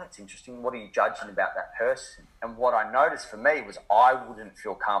was like, oh, that's interesting. What are you judging about that person? And what I noticed for me was I wouldn't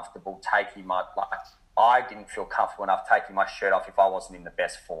feel comfortable I didn't feel comfortable enough taking my shirt off if I wasn't in the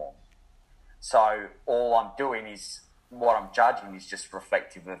best form. So all I'm doing is, what I'm judging is just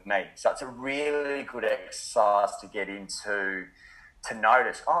reflective of me. So it's a really good exercise to get into, to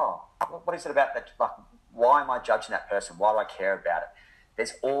notice, oh, what is it about that? Like, why am I judging that person? Why do I care about it?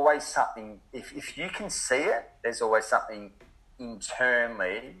 There's always something, if you can see it, there's always something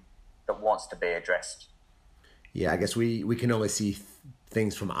internally that wants to be addressed. Yeah, I guess we can only see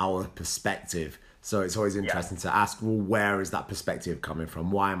things from our perspective. So it's always interesting to ask, well, where is that perspective coming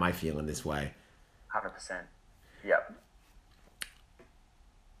from? Why am I feeling this way? 100%. Yep.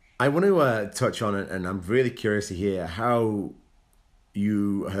 I want to touch on it, and I'm really curious to hear how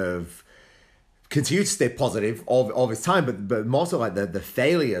you have continue to stay positive all this time, but more so like the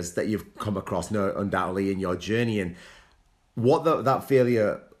failures that you've come across, undoubtedly, in your journey, and what that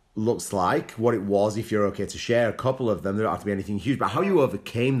failure looks like, what it was, if you're okay to share a couple of them. There don't have to be anything huge, but how you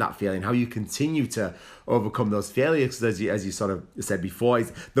overcame that feeling, how you continue to overcome those failures. Because as you sort of said before,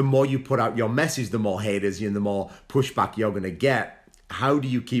 is the more you put out your message, the more haters and the more pushback you're going to get. How do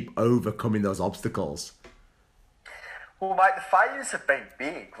you keep overcoming those obstacles? Well, mate, the failures have been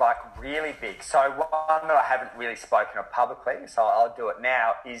big, like really big. So one that I haven't really spoken of publicly, so I'll do it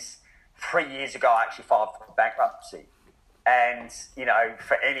now, is 3 years ago I actually filed for bankruptcy. And,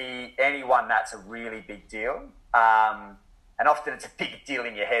 for anyone, that's a really big deal. And often it's a bigger deal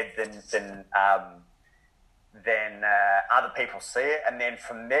in your head than other people see it. And then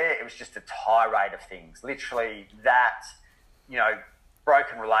from there, it was just a tirade of things. Literally that,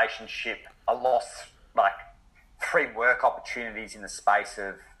 broken relationship, I lost like 3 work opportunities in the space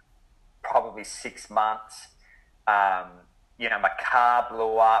of probably 6 months. My car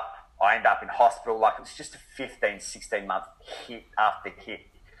blew up. I ended up in hospital. Like, it was just a 15, 16-month hit after hit.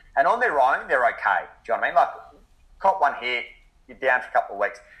 And on their own, they're okay. Do you know what I mean? Like, caught one hit, you're down for a couple of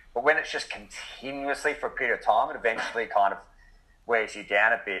weeks. But when it's just continuously for a period of time, it eventually kind of wears you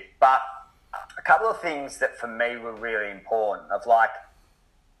down a bit. But a couple of things that for me were really important of like,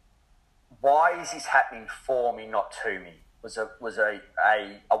 why is this happening for me, not to me? Was a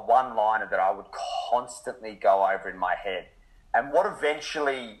one-liner that I would constantly go over in my head. And what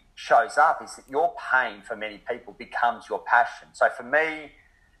eventually shows up is that your pain for many people becomes your passion. So for me,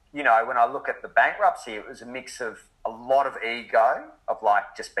 when I look at the bankruptcy, it was a mix of a lot of ego, of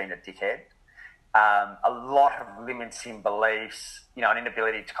like just being a dickhead, a lot of limiting beliefs, an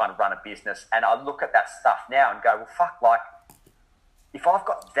inability to kind of run a business. And I look at that stuff now and go, well, fuck, like, if I've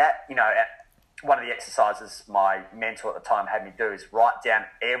got that, one of the exercises my mentor at the time had me do is write down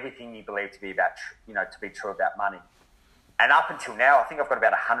everything you believe to be about, to be true about money. And up until now, I think I've got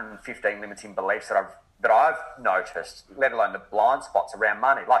about 115 limiting beliefs that I've noticed, let alone the blind spots around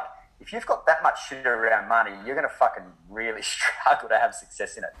money. Like, if you've got that much shit around money, you're going to fucking really struggle to have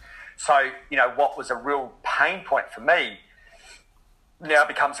success in it. So, what was a real pain point for me now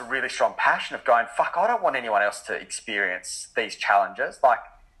becomes a really strong passion of going, fuck, I don't want anyone else to experience these challenges. Like,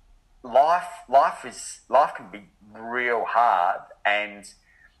 life can be real hard, and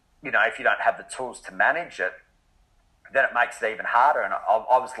if you don't have the tools to manage it, then it makes it even harder. And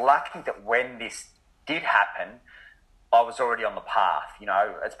I was lucky that when this did happen, I was already on the path.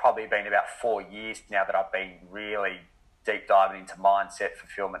 It's probably been about 4 years now that I've been really deep diving into mindset,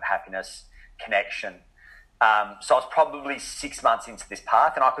 fulfillment, happiness, connection. So I was probably 6 months into this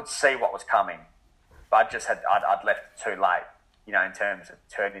path, and I could see what was coming, but I'd left it too late. in terms of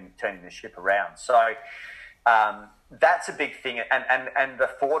turning the ship around. So that's a big thing. And the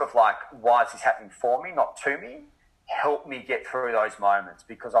thought of like, why is this happening for me, not to me, helped me get through those moments,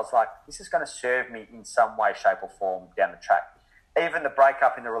 because I was like, this is going to serve me in some way, shape or form down the track. Even the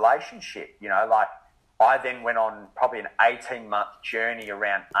breakup in the relationship, like I then went on probably an 18-month journey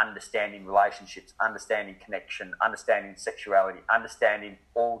around understanding relationships, understanding connection, understanding sexuality, understanding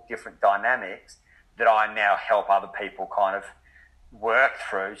all different dynamics that I now help other people kind of work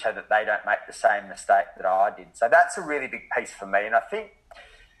through so that they don't make the same mistake that I did. So that's a really big piece for me. And I think,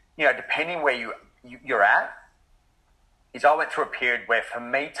 depending where you're at, is I went through a period where for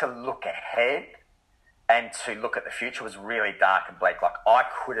me to look ahead and to look at the future was really dark and bleak. Like I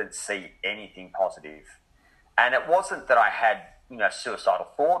couldn't see anything positive. And it wasn't that I had, suicidal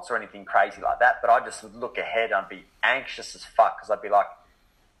thoughts or anything crazy like that, but I just would look ahead and I'd be anxious as fuck, because I'd be like,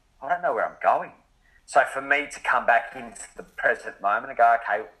 I don't know where I'm going. So for me to come back into the present moment and go,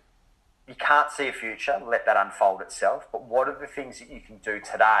 okay, you can't see a future, let that unfold itself, but what are the things that you can do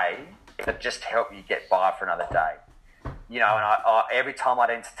today that just help you get by for another day? And I every time I'd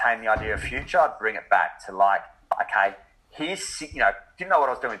entertain the idea of future, I'd bring it back to like, okay, here's, didn't know what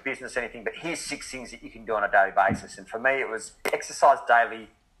I was doing with business or anything, but here's 6 things that you can do on a daily basis. And for me, it was exercise daily,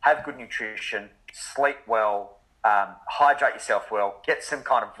 have good nutrition, sleep well, hydrate yourself well, get some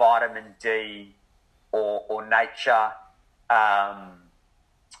kind of vitamin D or nature,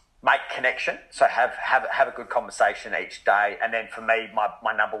 make connection. So have a good conversation each day. And then for me,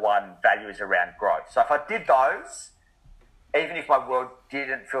 my number one value is around growth. So if I did those, even if my world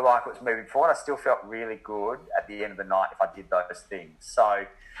didn't feel like it was moving forward, I still felt really good at the end of the night if I did those things. So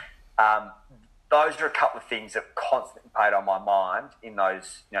those are a couple of things that constantly played on my mind in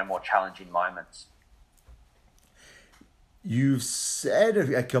those more challenging moments. You've said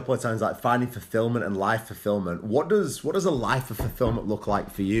a couple of times like finding fulfillment and life fulfillment. What does a life of fulfillment look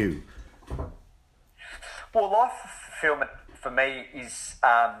like for you? Well, life fulfillment for me is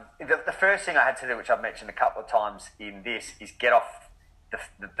the first thing I had to do, which I've mentioned a couple of times in this, is get off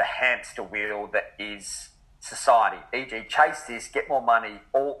the hamster wheel that is society. E.g., chase this, get more money,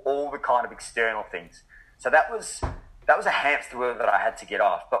 all the kind of external things. So that was a hamster wheel that I had to get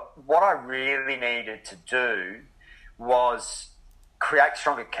off. But what I really needed to do was create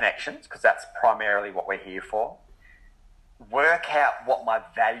stronger connections, because that's primarily what we're here for. Work out what my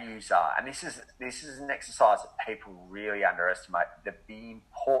values are, and this is an exercise that people really underestimate, the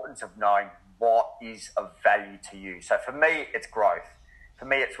importance of knowing what is of value to you. So for me, it's growth. For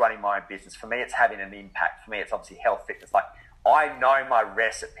me, it's running my own business. For me, it's having an impact. For me, it's obviously health, fitness. Like I know my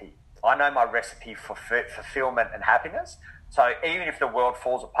recipe. I know my recipe for fulfillment and happiness. So even if the world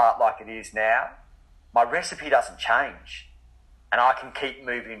falls apart like it is now, my recipe doesn't change, and I can keep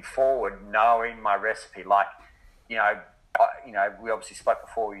moving forward knowing my recipe. Like, we obviously spoke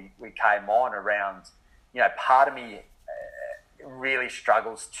before we came on around, part of me really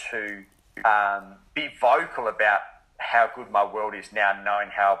struggles to be vocal about how good my world is now, knowing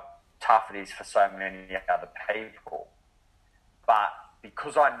how tough it is for so many other people. But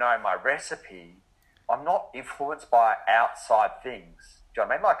because I know my recipe, I'm not influenced by outside things. Do you know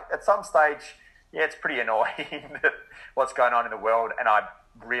what I mean? Like at some stage, yeah, it's pretty annoying that what's going on in the world, and I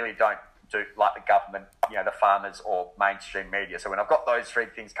really don't do like the government, the farmers or mainstream media. So when I've got those 3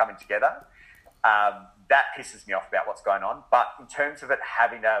 things coming together, that pisses me off about what's going on. But in terms of it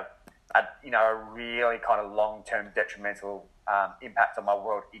having a really kind of long-term detrimental impact on my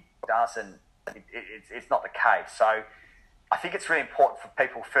world, it doesn't. It's not the case. So I think it's really important for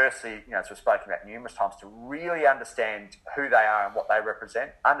people, firstly, as we've spoken about numerous times, to really understand who they are and what they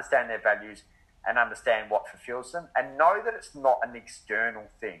represent, understand their values, and understand what fulfills them, and know that it's not an external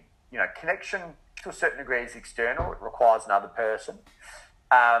thing. Connection to a certain degree is external. It requires another person.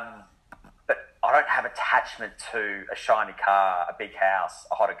 But I don't have attachment to a shiny car, a big house,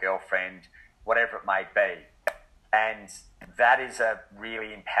 a hotter girlfriend, whatever it may be. And that is a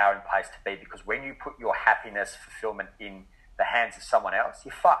really empowering place to be, because when you put your happiness, fulfillment in the hands of someone else,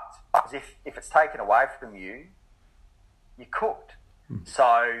 you're fucked. Because if it's taken away from you, you're cooked.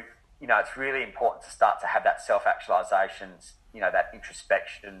 So, it's really important to start to have that self-actualization, that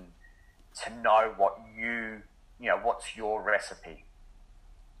introspection, to know what what's your recipe.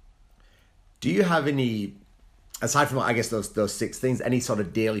 Do you have any, aside from I guess those 6 things, any sort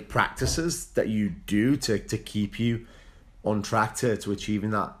of daily practices that you do to keep you on track to achieving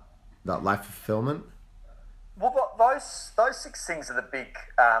that life fulfillment? Well, those 6 things are the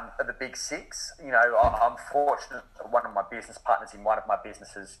big 6. I'm fortunate that one of my business partners in one of my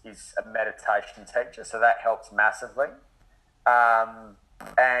businesses is a meditation teacher, so that helps massively.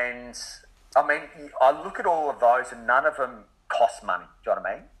 And I mean, I look at all of those, and none of them costs money. Do you know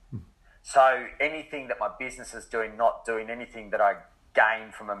what I mean? So anything that my business is doing, not doing, anything that I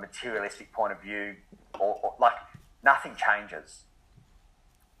gain from a materialistic point of view, or like nothing changes.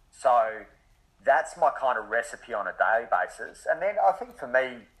 So that's my kind of recipe on a daily basis. And then I think for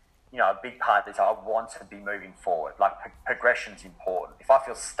me, a big part is I want to be moving forward. Like progression's important. If I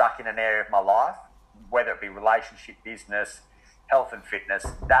feel stuck in an area of my life, whether it be relationship, business, health and fitness,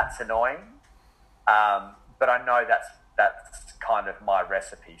 that's annoying. But I know that's kind of my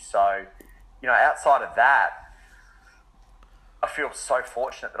recipe. So, outside of that, I feel so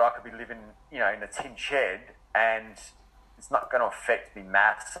fortunate that I could be living, in a tin shed, and it's not going to affect me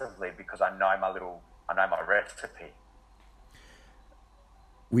massively because I know my recipe.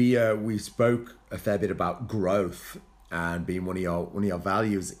 We spoke a fair bit about growth and being one of your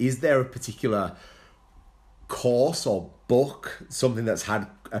values. Is there a particular course or book, something that's had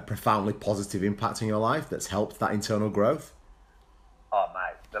a profoundly positive impact on your life that's helped that internal growth? Oh,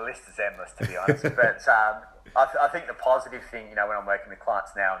 mate, the list is endless, to be honest. But I think the positive thing, when I'm working with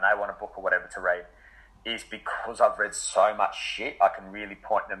clients now and they want a book or whatever to read, is because I've read so much shit, I can really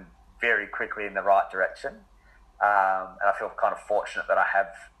point them very quickly in the right direction. And I feel kind of fortunate that I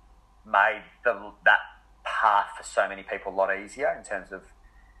have made that path for so many people a lot easier in terms of,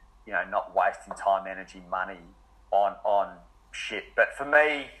 not wasting time, energy, money on shit. But for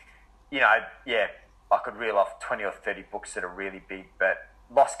me, I could reel off 20 or 30 books that are really big, but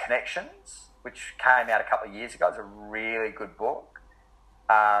Lost Connections, which came out a couple of years ago, is a really good book.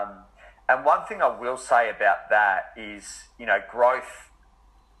 And one thing I will say about that is, growth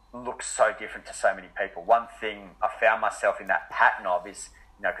looks so different to so many people. One thing I found myself in that pattern of is,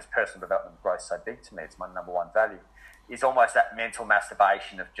 because personal development and growth is so big to me, it's my number one value, is almost that mental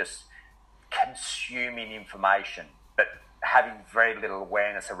masturbation of just consuming information, but having very little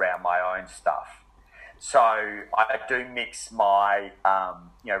awareness around my own stuff. So I do mix my,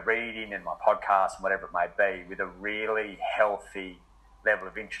 reading and my podcast and whatever it may be with a really healthy level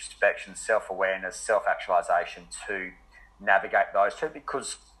of introspection, self-awareness, self-actualization to navigate those two,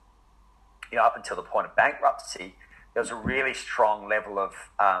 because, up until the point of bankruptcy, there was a really strong level of,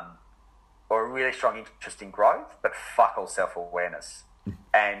 or a really strong interest in growth, but fuck all self-awareness.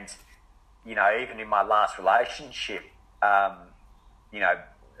 And, even in my last relationship,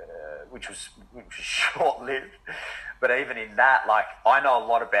 which was short-lived, but even in that, like, I know a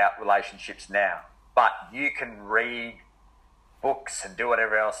lot about relationships now, but you can read books and do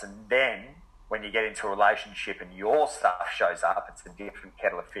whatever else, and then when you get into a relationship and your stuff shows up, it's a different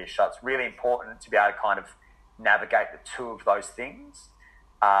kettle of fish. So it's really important to be able to kind of navigate the two of those things,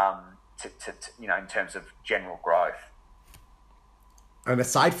 in terms of general growth. And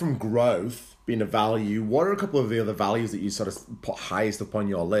aside from growth being a value, what are a couple of the other values that you sort of put highest up on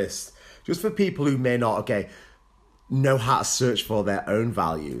your list, just for people who may not know how to search for their own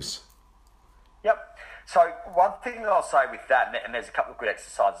values? Yep. So one thing that I'll say with that, and there's a couple of good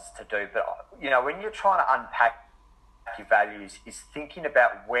exercises to do, but when you're trying to unpack your values, is thinking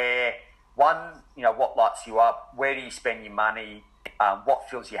about where, one, what lights you up, where do you spend your money, what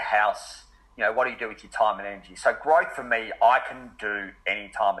fills your house, what do you do with your time and energy? So growth for me, I can do any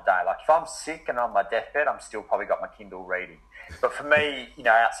time of day. Like if I'm sick and on my deathbed, I'm still probably got my Kindle reading. But for me,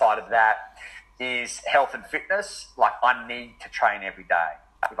 outside of that is health and fitness. Like I need to train every day.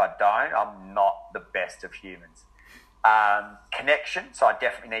 If I don't, I'm not the best of humans. Connection. So I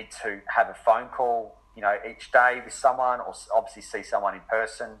definitely need to have a phone call, each day with someone, or obviously see someone in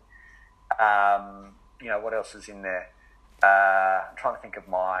person. What else is in there? I'm trying to think of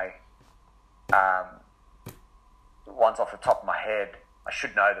my ones off the top of my head. I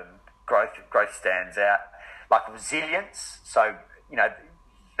should know them. Growth stands out. Like resilience. So,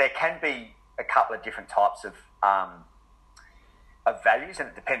 there can be a couple of different types of values, and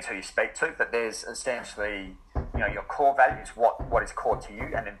it depends who you speak to, but there's essentially, your core values, what is core to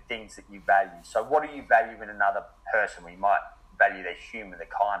you, and then things that you value. So what do you value in another person? We might value their humour, their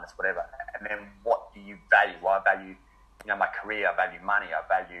kindness, whatever. And then what do you value? Well, I value, my career, I value money, I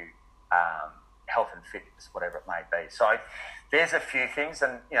value health and fitness, whatever it may be. So there's a few things,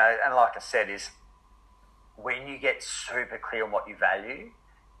 and and like I said, is when you get super clear on what you value,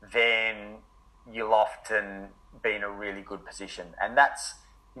 then you'll often be in a really good position. And that's,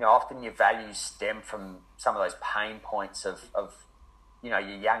 often your values stem from some of those pain points of your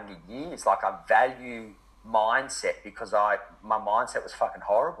younger years. Like I value mindset because my mindset was fucking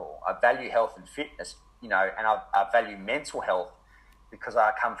horrible. I value health and fitness, and I value mental health because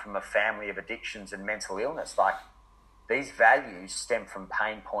I come from a family of addictions and mental illness. Like these values stem from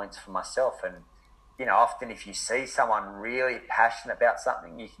pain points for myself. And, often if you see someone really passionate about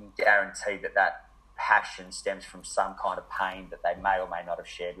something, you can guarantee that passion stems from some kind of pain that they may or may not have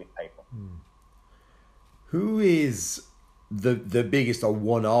shared with people. Who is the biggest, or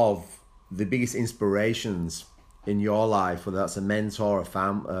one of the biggest inspirations in your life, whether that's a mentor,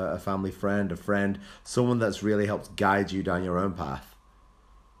 a family friend, a friend, someone that's really helped guide you down your own path?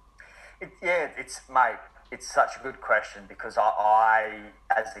 It's such a good question, because I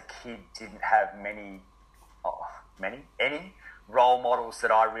as a kid didn't have any role models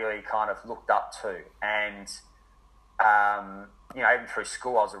that I really kind of looked up to. And, even through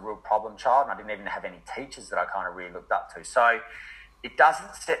school, I was a real problem child, and I didn't even have any teachers that I kind of really looked up to. So it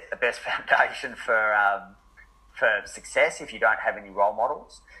doesn't set the best foundation for success if you don't have any role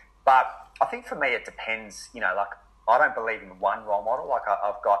models. But I think for me, it depends, I don't believe in one role model. Like,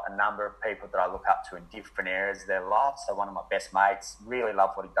 I've got a number of people that I look up to in different areas of their life. So one of my best mates, really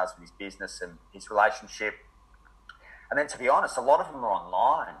love what he does with his business and his relationship. And then, to be honest, a lot of them are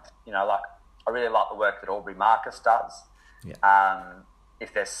online. I really like the work that Aubrey Marcus does. Yeah.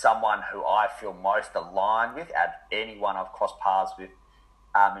 If there's someone who I feel most aligned with, anyone I've crossed paths with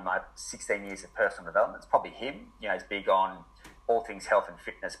in my 16 years of personal development, it's probably him. He's big on all things health and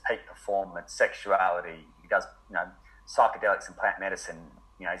fitness, peak performance, sexuality. He does, psychedelics and plant medicine.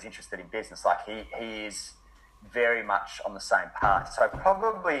 He's interested in business. Like, he is very much on the same path. So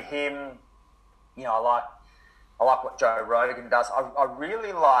probably him. I like what Joe Rogan does. I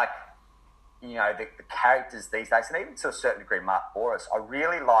really like, the characters these days, and even to a certain degree, Mark Boris. I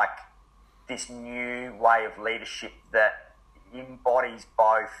really like this new way of leadership that embodies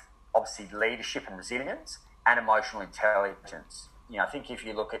both, obviously, leadership and resilience and emotional intelligence. I think if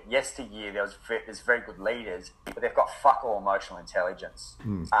you look at yesteryear, there's very good leaders, but they've got fuck all emotional intelligence.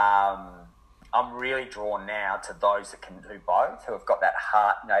 I'm really drawn now to those that can do both, who have got that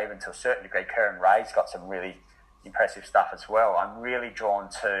heart, even to a certain degree. Karen Ray's got some really impressive stuff as well. I'm really drawn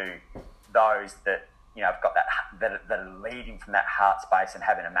to those that have got that are leading from that heart space and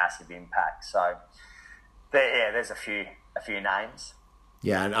having a massive impact. So there's a few names.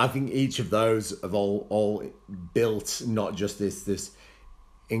 Yeah, and I think each of those have all built not just this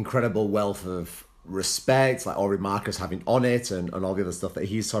incredible wealth of respect, like Aubrey Marcus having on it and all the other stuff that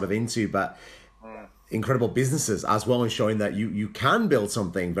he's sort of into, but incredible businesses as well, and showing that you can build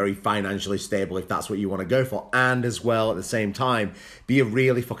something very financially stable if that's what you want to go for, and as well at the same time be a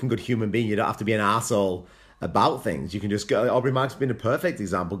really fucking good human being. You don't have to be an asshole about things. You can just go. Aubrey Marcus has been a perfect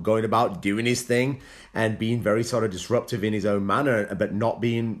example, going about doing his thing and being very sort of disruptive in his own manner, but not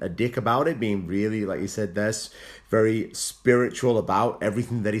being a dick about it, being really, like you said, there's very spiritual about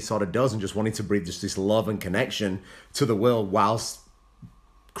everything that he sort of does, and just wanting to bring just this love and connection to the world whilst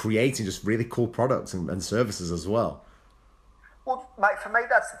creating just really cool products and services as well. Well, mate, for me,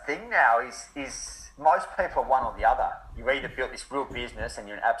 that's the thing now is most people are one or the other. You've either built this real business and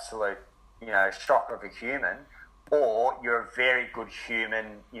you're an absolute, shocker of a human, or you're a very good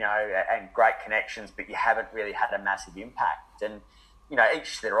human, and great connections, but you haven't really had a massive impact. And,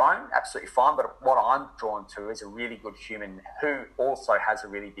 each their own, absolutely fine. But what I'm drawn to is a really good human who also has a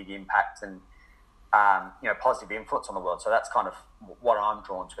really big impact and, positive influence on the world. So that's kind of what I'm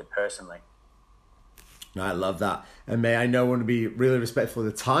drawn to personally. No, I love that. And I know I want to be really respectful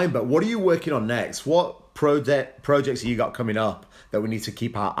of the time, but what are you working on next? What projects have you got coming up that we need to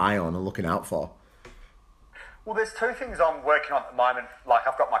keep our eye on and looking out for? Well, there's two things I'm working on at the moment. Like,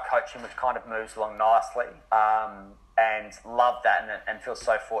 I've got my coaching, which kind of moves along nicely, and love that, and feel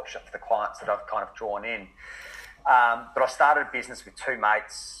so fortunate for the clients that I've kind of drawn in. But I started a business with two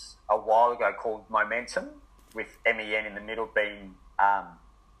mates a while ago called Momentum, with MEN in the middle being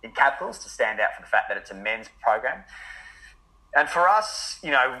in capitals to stand out for the fact that it's a men's program. And for us,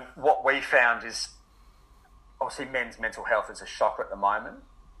 what we found is, obviously men's mental health is a shocker at the moment,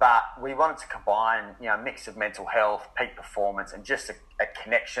 but we wanted to combine, a mix of mental health, peak performance, and just a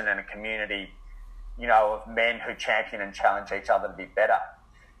connection and a community, of men who champion and challenge each other to be better.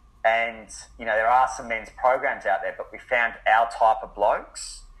 And, there are some men's programs out there, but we found our type of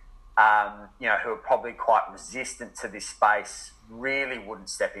blokes, who are probably quite resistant to this space, really wouldn't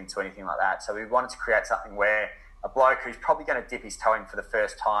step into anything like that. So we wanted to create something where a bloke who's probably going to dip his toe in for the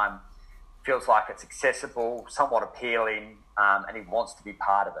first time feels like it's accessible, somewhat appealing, and he wants to be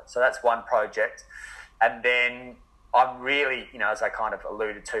part of it. So that's one project. And then I'm really, as I kind of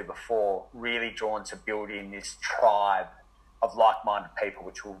alluded to before, really drawn to building this tribe of like-minded people,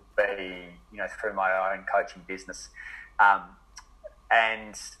 which will be, through my own coaching business.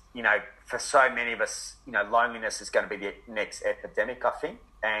 And, for so many of us, loneliness is going to be the next epidemic, I think.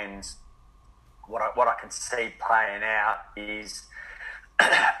 And what I can see playing out is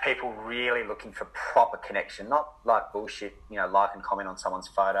people really looking for proper connection, not like bullshit, like and comment on someone's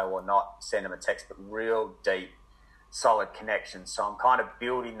photo or not send them a text, but real deep, solid connection. So I'm kind of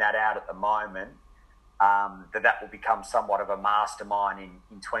building that out at the moment, that will become somewhat of a mastermind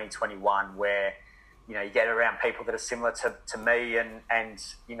in 2021 where, you get around people that are similar to me and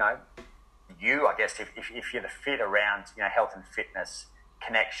you, I guess, if you're the fit around, health and fitness,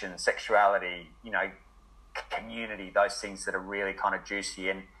 connection, sexuality, community, those things that are really kind of juicy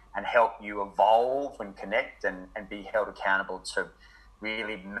and help you evolve and connect and be held accountable to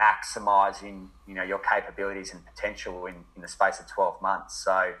really maximising, your capabilities and potential in the space of 12 months.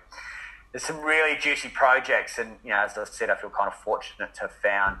 So there's some really juicy projects and, as I said, I feel kind of fortunate to have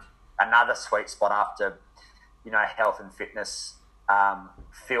found another sweet spot after, health and fitness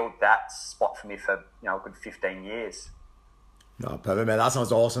filled that spot for me for, a good 15 years. No, perfect, man. That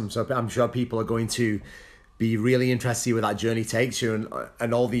sounds awesome. So I'm sure people are going to be really interested where that journey takes you,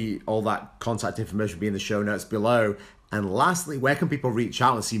 and all that contact information will be in the show notes below. And lastly, where can people reach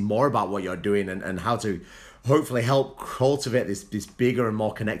out and see more about what you're doing and how to hopefully help cultivate this bigger and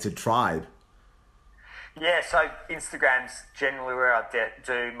more connected tribe? Yeah, so Instagram's generally where I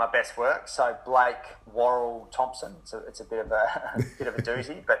do my best work. So Blake Worrall-Thompson. So it's a bit of a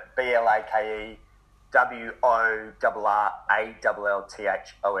doozy, but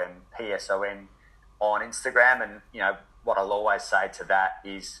BLAKEWORRALLTHOMPSON on Instagram. And what I'll always say to that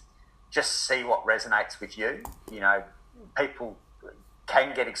is just see what resonates with you. People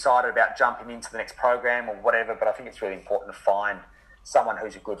can get excited about jumping into the next program or whatever, but I think it's really important to find someone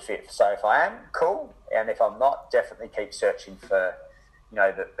who's a good fit. So if I am, cool, and if I'm not, definitely keep searching for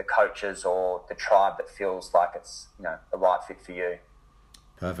the coaches or the tribe that feels like it's the right fit for you.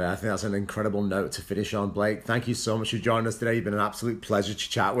 Perfect. I think that's an incredible note to finish on, Blake. Thank you so much for joining us today. You've been an absolute pleasure to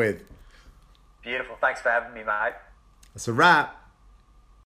chat with. Beautiful. Thanks for having me, mate. That's a wrap.